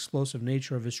aggressiveness and explosive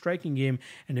nature of his striking game.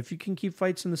 And if you can keep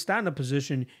fights in the stand-up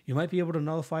position, you might be able to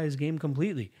nullify his game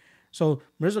completely. So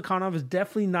Murzakanov is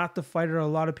definitely not the fighter a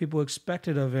lot of people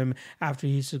expected of him after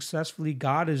he successfully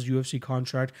got his UFC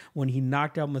contract when he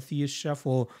knocked out Matthias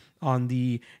Scheffel on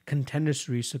the Contender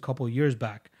Series a couple years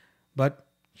back. But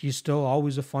he's still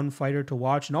always a fun fighter to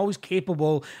watch and always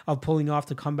capable of pulling off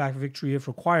the comeback victory if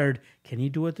required. Can he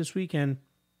do it this weekend?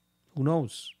 Who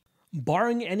knows?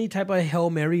 Barring any type of Hail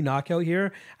Mary knockout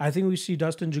here, I think we see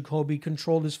Dustin Jacoby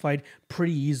control this fight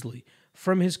pretty easily.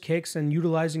 From his kicks and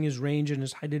utilizing his range and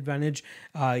his height advantage,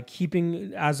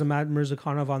 keeping Azamat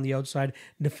Mirzakhanov on the outside,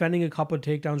 defending a couple of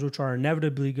takedowns, which are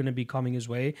inevitably going to be coming his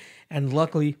way. And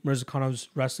luckily, Mirzakhanov's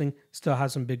wrestling still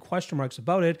has some big question marks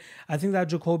about it. I think that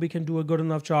Jacoby can do a good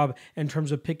enough job in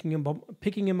terms of picking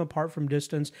him apart from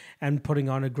distance and putting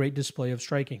on a great display of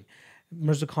striking.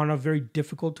 Mirzakhanov very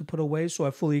difficult to put away, so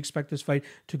I fully expect this fight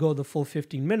to go the full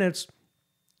 15 minutes.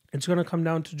 It's going to come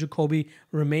down to Jacoby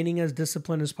remaining as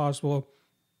disciplined as possible,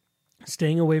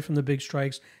 staying away from the big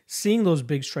strikes, seeing those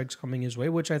big strikes coming his way,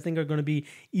 which I think are going to be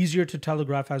easier to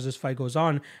telegraph as this fight goes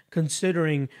on,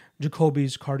 considering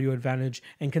Jacoby's cardio advantage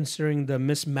and considering the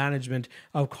mismanagement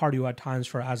of cardio at times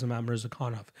for Azamat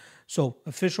Mirzakhanov. So,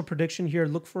 official prediction here,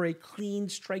 look for a clean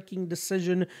striking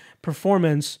decision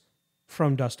performance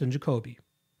from Dustin Jacoby.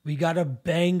 We got a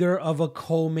banger of a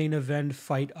co-main event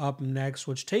fight up next,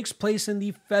 which takes place in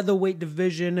the featherweight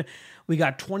division. We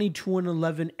got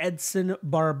 22-11 Edson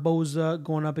Barboza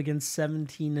going up against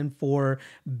 17-4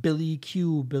 Billy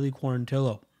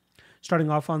Quarantillo.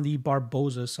 Starting off on the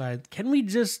Barboza side, can we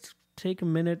just take a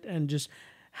minute and just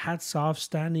hats off,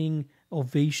 standing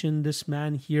ovation this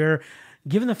man here,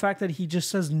 given the fact that he just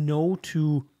says no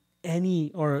to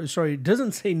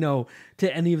doesn't say no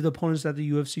to any of the opponents that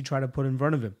the UFC try to put in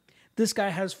front of him. This guy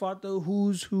has fought the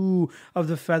who's who of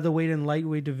the featherweight and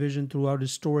lightweight division throughout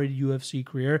his storied UFC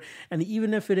career. And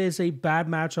even if it is a bad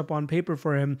matchup on paper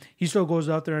for him, he still goes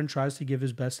out there and tries to give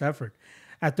his best effort.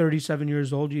 At 37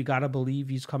 years old, you got to believe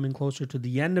he's coming closer to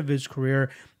the end of his career,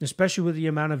 especially with the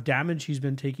amount of damage he's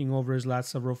been taking over his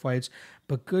last several fights.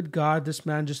 But good God, this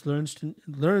man just needs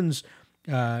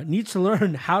to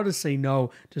learn how to say no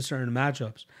to certain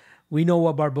matchups. We know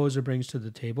what Barboza brings to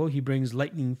the table. He brings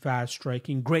lightning fast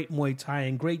striking, great Muay Thai,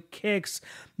 and great kicks,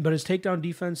 but his takedown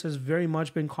defense has very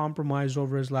much been compromised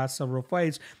over his last several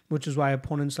fights, which is why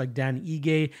opponents like Dan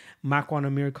Ige, Makwan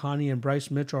Amirkhani, and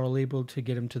Bryce Mitchell are all able to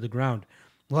get him to the ground.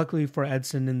 Luckily for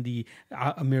Edson in the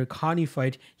Amirkhani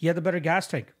fight, he had the better gas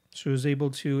tank. So he was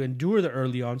able to endure the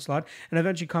early onslaught and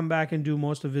eventually come back and do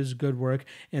most of his good work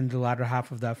in the latter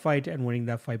half of that fight and winning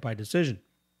that fight by decision.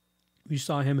 We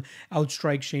saw him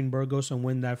outstrike Shane Burgos and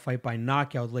win that fight by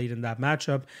knockout late in that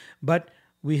matchup. But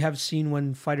we have seen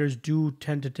when fighters do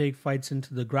tend to take fights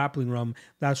into the grappling realm,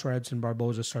 that's where Edson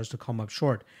Barboza starts to come up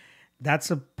short.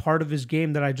 That's a part of his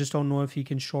game that I just don't know if he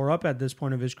can shore up at this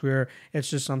point of his career.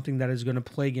 It's just something that is going to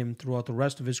plague him throughout the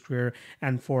rest of his career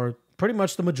and for pretty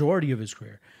much the majority of his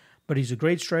career. But he's a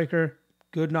great striker,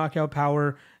 good knockout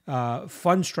power,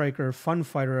 fun striker, fun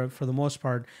fighter for the most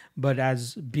part. But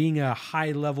as being a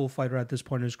high-level fighter at this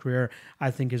point in his career,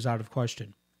 I think is out of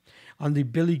question. On the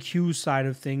Billy Q side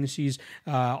of things, he's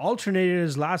alternated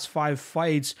his last 5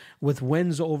 fights with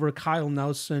wins over Kyle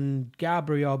Nelson,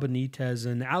 Gabriel Benitez,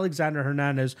 and Alexander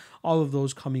Hernandez, all of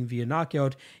those coming via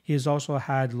knockout. He has also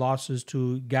had losses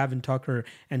to Gavin Tucker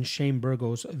and Shane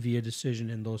Burgos via decision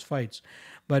in those fights.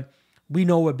 But we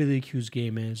know what Billy Q's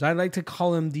game is. I like to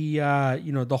call him the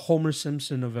Homer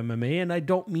Simpson of MMA, and I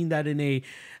don't mean that in a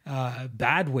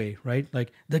bad way, right?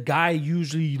 Like, the guy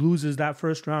usually loses that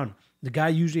first round. The guy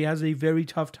usually has a very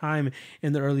tough time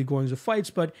in the early goings of fights,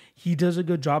 but he does a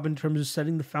good job in terms of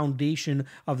setting the foundation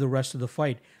of the rest of the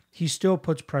fight. He still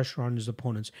puts pressure on his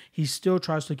opponents. He still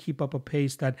tries to keep up a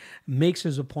pace that makes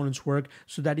his opponents work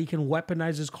so that he can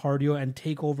weaponize his cardio and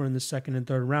take over in the second and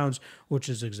third rounds, which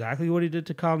is exactly what he did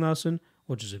to Kyle Nelson,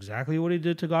 which is exactly what he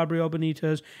did to Gabriel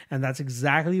Benitez, and that's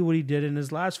exactly what he did in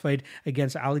his last fight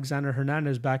against Alexander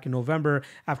Hernandez back in November.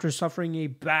 After suffering a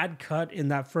bad cut in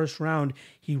that first round,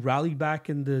 he rallied back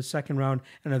in the second round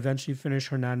and eventually finished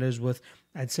Hernandez with,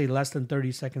 I'd say, less than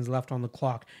 30 seconds left on the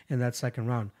clock in that second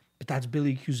round. But that's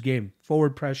Billy Q's game.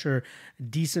 Forward pressure,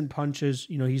 decent punches.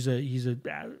 You know, he's a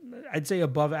I'd say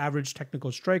above average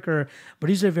technical striker,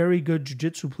 but he's a very good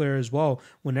jiu-jitsu player as well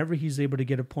whenever he's able to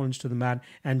get opponents to the mat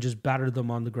and just batter them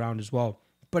on the ground as well.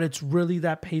 But it's really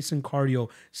that pace and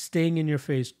cardio, staying in your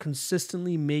face,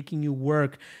 consistently making you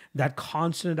work, that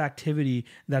constant activity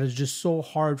that is just so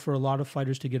hard for a lot of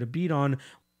fighters to get a beat on,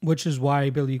 which is why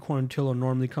Billy Quarantillo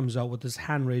normally comes out with his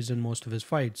hand raised in most of his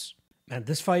fights. Man,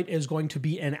 this fight is going to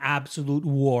be an absolute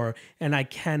war, and I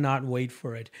cannot wait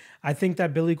for it. I think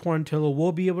that Billy Quarantillo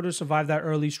will be able to survive that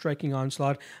early striking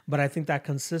onslaught, but I think that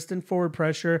consistent forward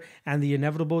pressure and the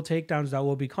inevitable takedowns that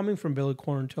will be coming from Billy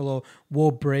Quarantillo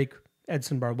will break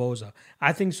Edson Barboza.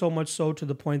 I think so much so to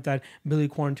the point that Billy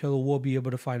Quarantillo will be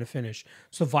able to find a finish.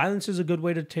 So violence is a good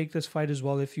way to take this fight as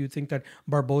well if you think that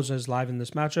Barboza is live in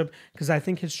this matchup, because I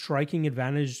think his striking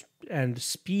advantage and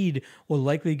speed will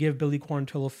likely give Billy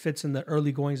Quarantillo fits in the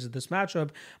early goings of this matchup.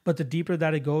 But the deeper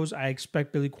that it goes, I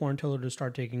expect Billy Quarantillo to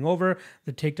start taking over,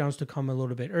 the takedowns to come a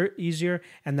little bit easier,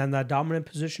 and then that dominant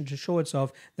position to show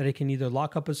itself that it can either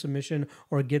lock up a submission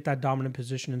or get that dominant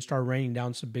position and start raining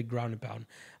down some big ground and pound.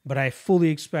 But I fully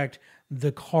expect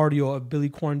the cardio of Billy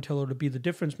Quarantillo to be the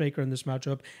difference maker in this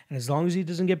matchup. And as long as he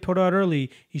doesn't get put out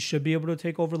early, he should be able to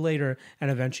take over later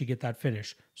and eventually get that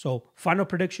finish. So final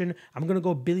prediction, I'm going to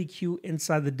go Billy Q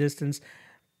inside the distance.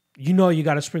 You know you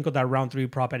got to sprinkle that round 3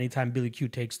 prop anytime Billy Q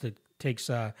puts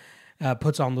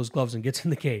on those gloves and gets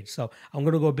in the cage. So I'm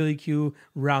going to go Billy Q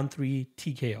round 3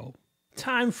 TKO.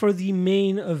 Time for the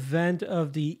main event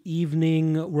of the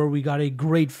evening, where we got a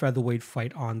great featherweight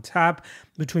fight on tap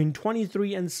between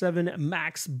 23-7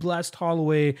 Max Blessed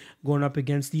Holloway going up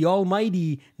against the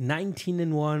almighty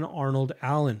 19-1 Arnold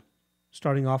Allen.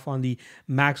 Starting off on the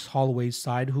Max Holloway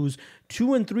side, who's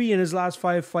 2-3 in his last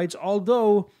 5 fights,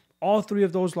 although all 3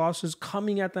 of those losses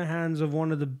coming at the hands of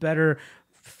one of the better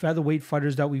featherweight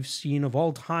fighters that we've seen of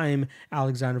all time,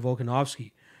 Alexander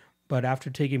Volkanovski. But after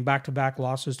taking back-to-back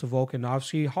losses to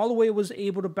Volkanovski, Holloway was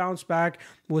able to bounce back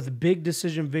with big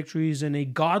decision victories and a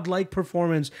godlike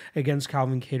performance against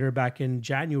Calvin Kattar back in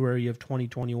January of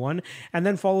 2021, and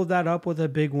then followed that up with a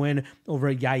big win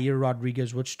over Yair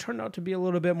Rodriguez, which turned out to be a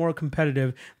little bit more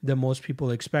competitive than most people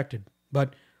expected.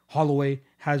 But Holloway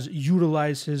has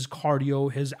utilized his cardio,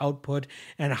 his output,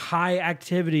 and high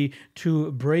activity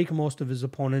to break most of his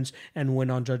opponents and win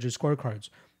on judges' scorecards.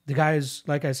 The guy is,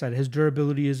 like I said, his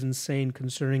durability is insane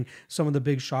considering some of the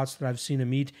big shots that I've seen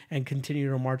him eat and continue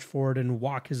to march forward and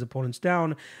walk his opponents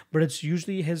down. But it's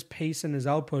usually his pace and his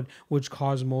output which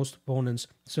cause most opponents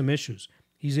some issues.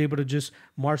 He's able to just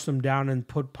march them down and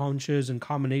put punches and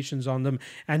combinations on them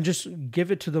and just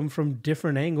give it to them from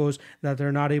different angles that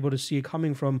they're not able to see it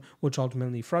coming from, which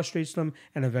ultimately frustrates them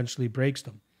and eventually breaks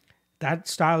them. That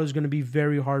style is going to be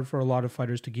very hard for a lot of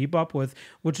fighters to keep up with,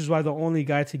 which is why the only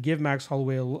guy to give Max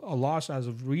Holloway a loss as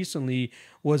of recently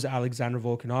was Alexander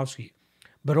Volkanovski.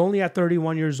 But only at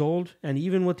 31 years old, and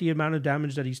even with the amount of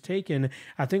damage that he's taken,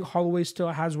 I think Holloway still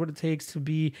has what it takes to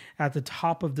be at the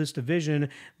top of this division,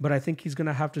 but I think he's going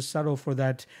to have to settle for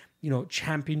that,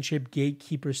 championship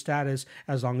gatekeeper status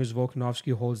as long as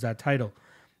Volkanovski holds that title.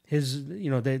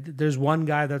 There's one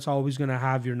guy that's always going to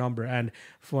have your number. And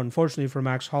unfortunately for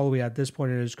Max Holloway at this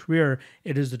point in his career,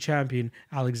 it is the champion,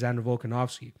 Alexander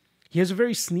Volkanovski. He has a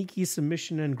very sneaky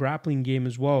submission and grappling game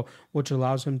as well, which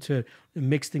allows him to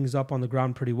mix things up on the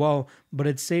ground pretty well. But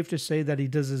it's safe to say that he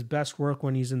does his best work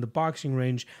when he's in the boxing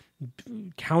range,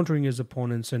 countering his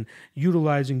opponents and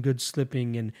utilizing good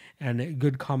slipping and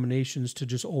good combinations to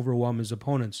just overwhelm his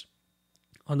opponents.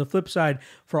 On the flip side,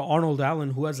 for Arnold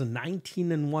Allen, who has a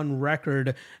 19-1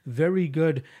 record, very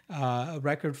good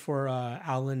record for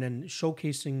Allen and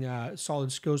showcasing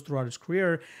solid skills throughout his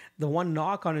career, the one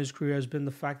knock on his career has been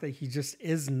the fact that he just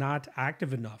is not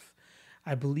active enough.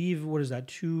 I believe,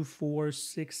 2, 4,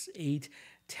 6, 8,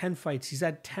 10 fights. He's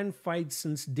had 10 fights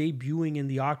since debuting in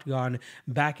the octagon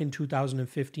back in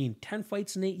 2015. 10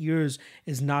 fights in 8 years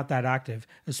is not that active,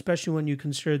 especially when you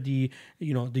consider the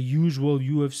usual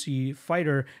UFC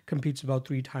fighter competes about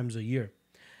 3 times a year.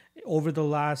 Over the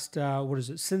last,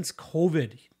 since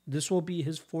COVID, this will be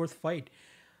his 4th fight.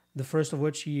 The first of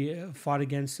which he fought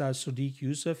against Sodiq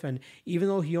Yusuff. And even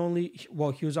though he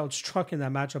was outstruck in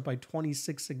that matchup by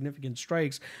 26 significant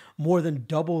strikes, more than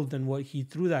double than what he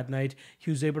threw that night, he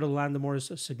was able to land the more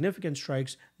significant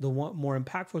strikes, the more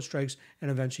impactful strikes, and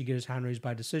eventually get his hand raised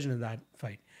by decision in that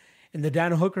fight. In the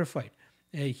Dan Hooker fight,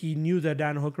 he knew that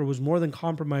Dan Hooker was more than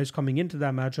compromised coming into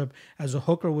that matchup, as the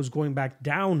Hooker was going back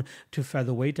down to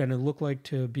featherweight, and it looked like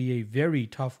to be a very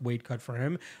tough weight cut for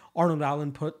him. Arnold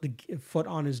Allen put his foot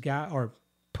on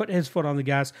the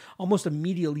gas almost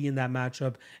immediately in that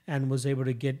matchup and was able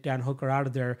to get Dan Hooker out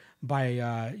of there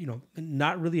by,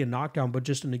 not really a knockdown, but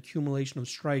just an accumulation of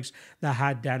strikes that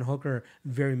had Dan Hooker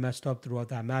very messed up throughout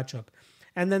that matchup.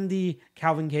 And then the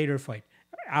Calvin Kattar fight.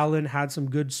 Allen had some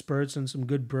good spurts and some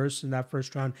good bursts in that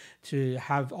first round to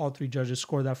have all 3 judges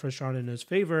score that first round in his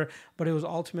favor, but it was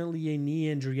ultimately a knee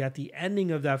injury at the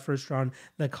ending of that first round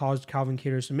that caused Calvin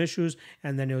Kattar some issues,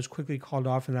 and then it was quickly called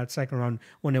off in that second round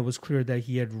when it was clear that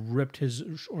he had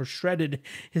shredded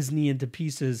his knee into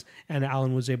pieces, and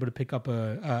Allen was able to pick up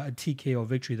a TKO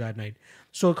victory that night.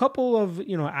 So a couple of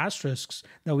asterisks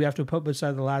that we have to put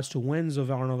beside the last 2 wins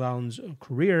of Arnold Allen's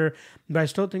career, but I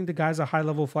still think the guy's a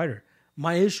high-level fighter.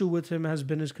 My issue with him has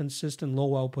been his consistent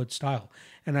low output style.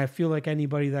 And I feel like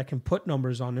anybody that can put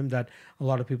numbers on him, that a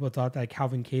lot of people thought that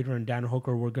Calvin Kattar and Dan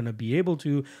Hooker were going to be able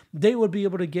to, they would be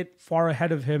able to get far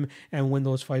ahead of him and win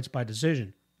those fights by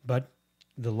decision. But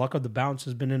the luck of the bounce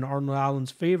has been in Arnold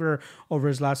Allen's favor over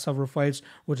his last several fights,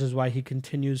 which is why he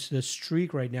continues this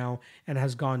streak right now and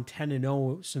has gone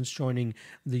 10-0 since joining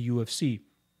the UFC.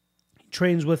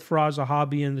 Trains with Faraz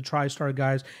Zahabi and the TriStar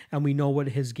guys, and we know what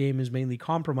his game is mainly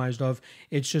compromised of.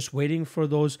 It's just waiting for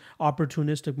those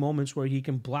opportunistic moments where he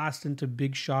can blast into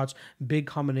big shots, big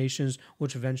combinations,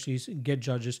 which eventually get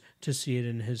judges to see it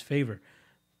in his favor.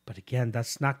 But again,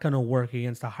 that's not going to work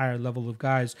against a higher level of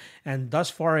guys, and thus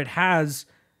far it has,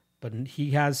 but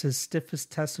he has his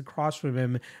stiffest test across from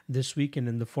him this weekend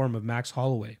in the form of Max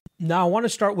Holloway. Now, I want to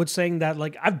start with saying that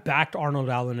I've backed Arnold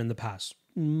Allen in the past,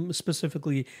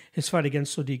 specifically his fight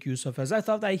against Sodiq Yusuff, as I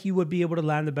thought that he would be able to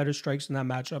land the better strikes in that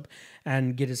matchup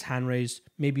and get his hand raised,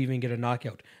 maybe even get a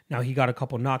knockout. Now, he got a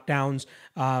couple knockdowns,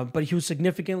 but he was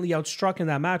significantly outstruck in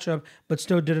that matchup, but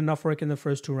still did enough work in the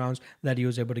first 2 rounds that he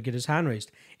was able to get his hand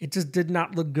raised. It just did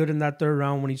not look good in that 3rd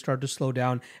round when he started to slow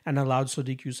down and allowed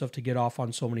Sodiq Yusuff to get off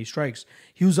on so many strikes.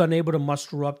 He was unable to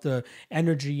muster up the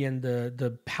energy and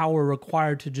the power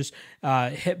required to just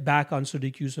hit back on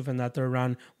Sodiq Yusuff in that 3rd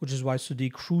round, which is why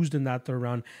Sodiq cruised in that 3rd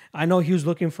round. I know he was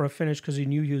looking for a finish because he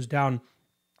knew he was down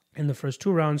in the first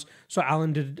 2 rounds, so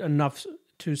Allen did enough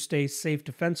to stay safe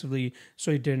defensively,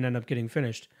 so he didn't end up getting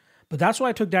finished. But that's why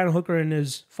I took Dan Hooker in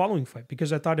his following fight,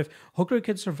 because I thought if Hooker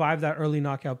could survive that early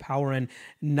knockout power and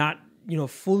not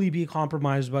fully be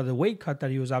compromised by the weight cut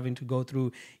that he was having to go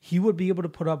through, he would be able to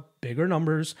put up bigger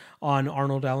numbers on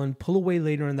Arnold Allen, pull away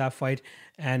later in that fight,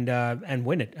 and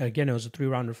win it. Again, it was a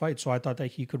 3-rounder fight, so I thought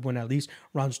that he could win at least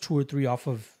rounds 2 or 3 off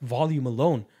of volume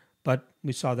alone. But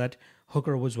we saw that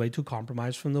Hooker was way too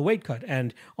compromised from the weight cut,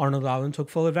 and Arnold Allen took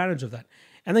full advantage of that.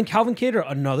 And then Calvin Kattar,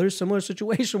 another similar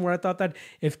situation where I thought that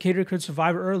if Kattar could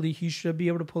survive early, he should be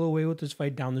able to pull away with this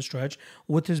fight down the stretch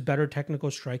with his better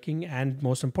technical striking and,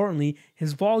 most importantly,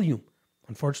 his volume.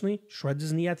 Unfortunately, shreds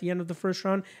his knee at the end of the 1st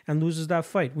round and loses that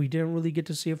fight. We didn't really get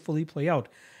to see it fully play out.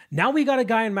 Now we got a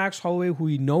guy in Max Holloway who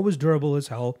we know is durable as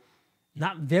hell,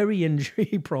 not very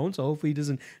injury prone, so hopefully he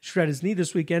doesn't shred his knee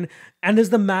this weekend, and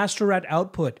is the master at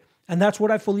output. And that's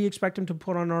what I fully expect him to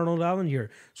put on Arnold Allen here.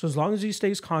 So as long as he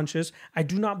stays conscious, I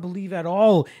do not believe at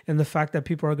all in the fact that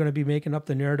people are going to be making up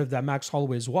the narrative that Max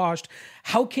Holloway is washed.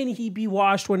 How can he be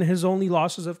washed when his only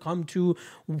losses have come to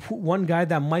one guy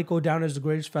that might go down as the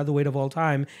greatest featherweight of all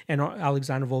time, and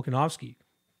Alexander Volkanovski?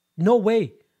 No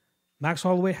way. Max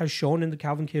Holloway has shown in the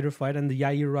Calvin Kattar fight and the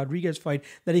Yair Rodriguez fight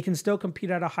that he can still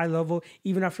compete at a high level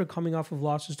even after coming off of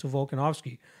losses to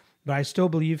Volkanovski. But I still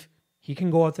believe he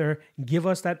can go out there, give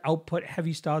us that output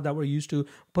heavy style that we're used to,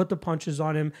 put the punches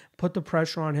on him, put the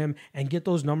pressure on him, and get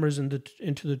those numbers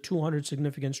into the 200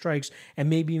 significant strikes, and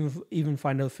maybe even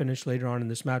find a finish later on in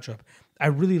this matchup. I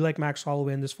really like Max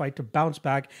Holloway in this fight to bounce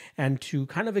back and to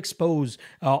kind of expose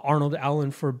Arnold Allen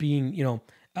for being,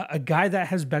 a guy that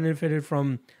has benefited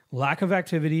from lack of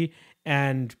activity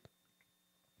and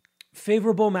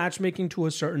favorable matchmaking to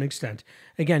a certain extent.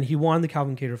 Again, he won the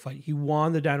Calvin Kattar fight. He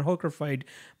won the Dan Hooker fight,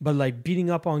 but beating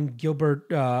up on Gilbert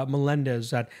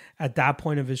Melendez at that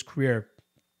point of his career,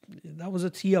 that was a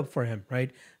tee up for him,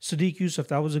 right? Sodiq Yusuff,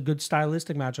 that was a good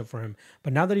stylistic matchup for him.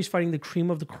 But now that he's fighting the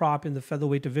cream of the crop in the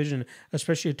featherweight division,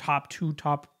 especially a top 2,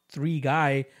 top 3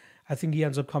 guy, I think he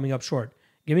ends up coming up short.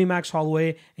 Give me Max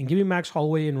Holloway, and give me Max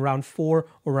Holloway in round 4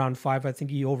 or round 5. I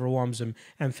think he overwhelms him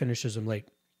and finishes him late.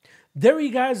 There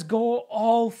you guys go,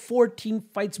 all 14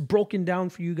 fights broken down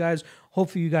for you guys.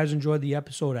 Hopefully you guys enjoyed the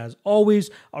episode. As always,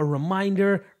 a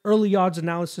reminder, early odds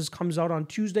analysis comes out on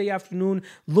Tuesday afternoon,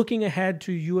 looking ahead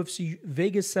to UFC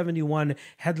Vegas 71,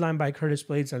 headlined by Curtis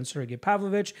Blades and Sergey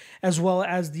Pavlovich, as well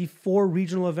as the 4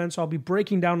 regional events I'll be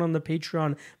breaking down on the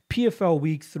Patreon: PFL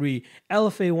Week 3,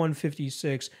 LFA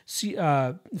 156,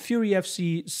 Fury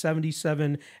FC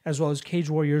 77, as well as Cage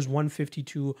Warriors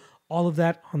 152. All of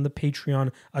that on the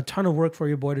Patreon. A ton of work for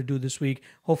your boy to do this week.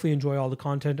 Hopefully enjoy all the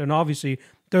content. And obviously,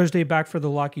 Thursday back for the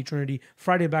Locky Trinity.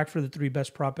 Friday back for the 3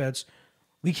 best prop bets.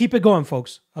 We keep it going,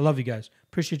 folks. I love you guys.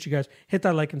 Appreciate you guys. Hit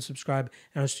that like and subscribe.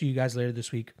 And I'll see you guys later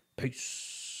this week. Peace.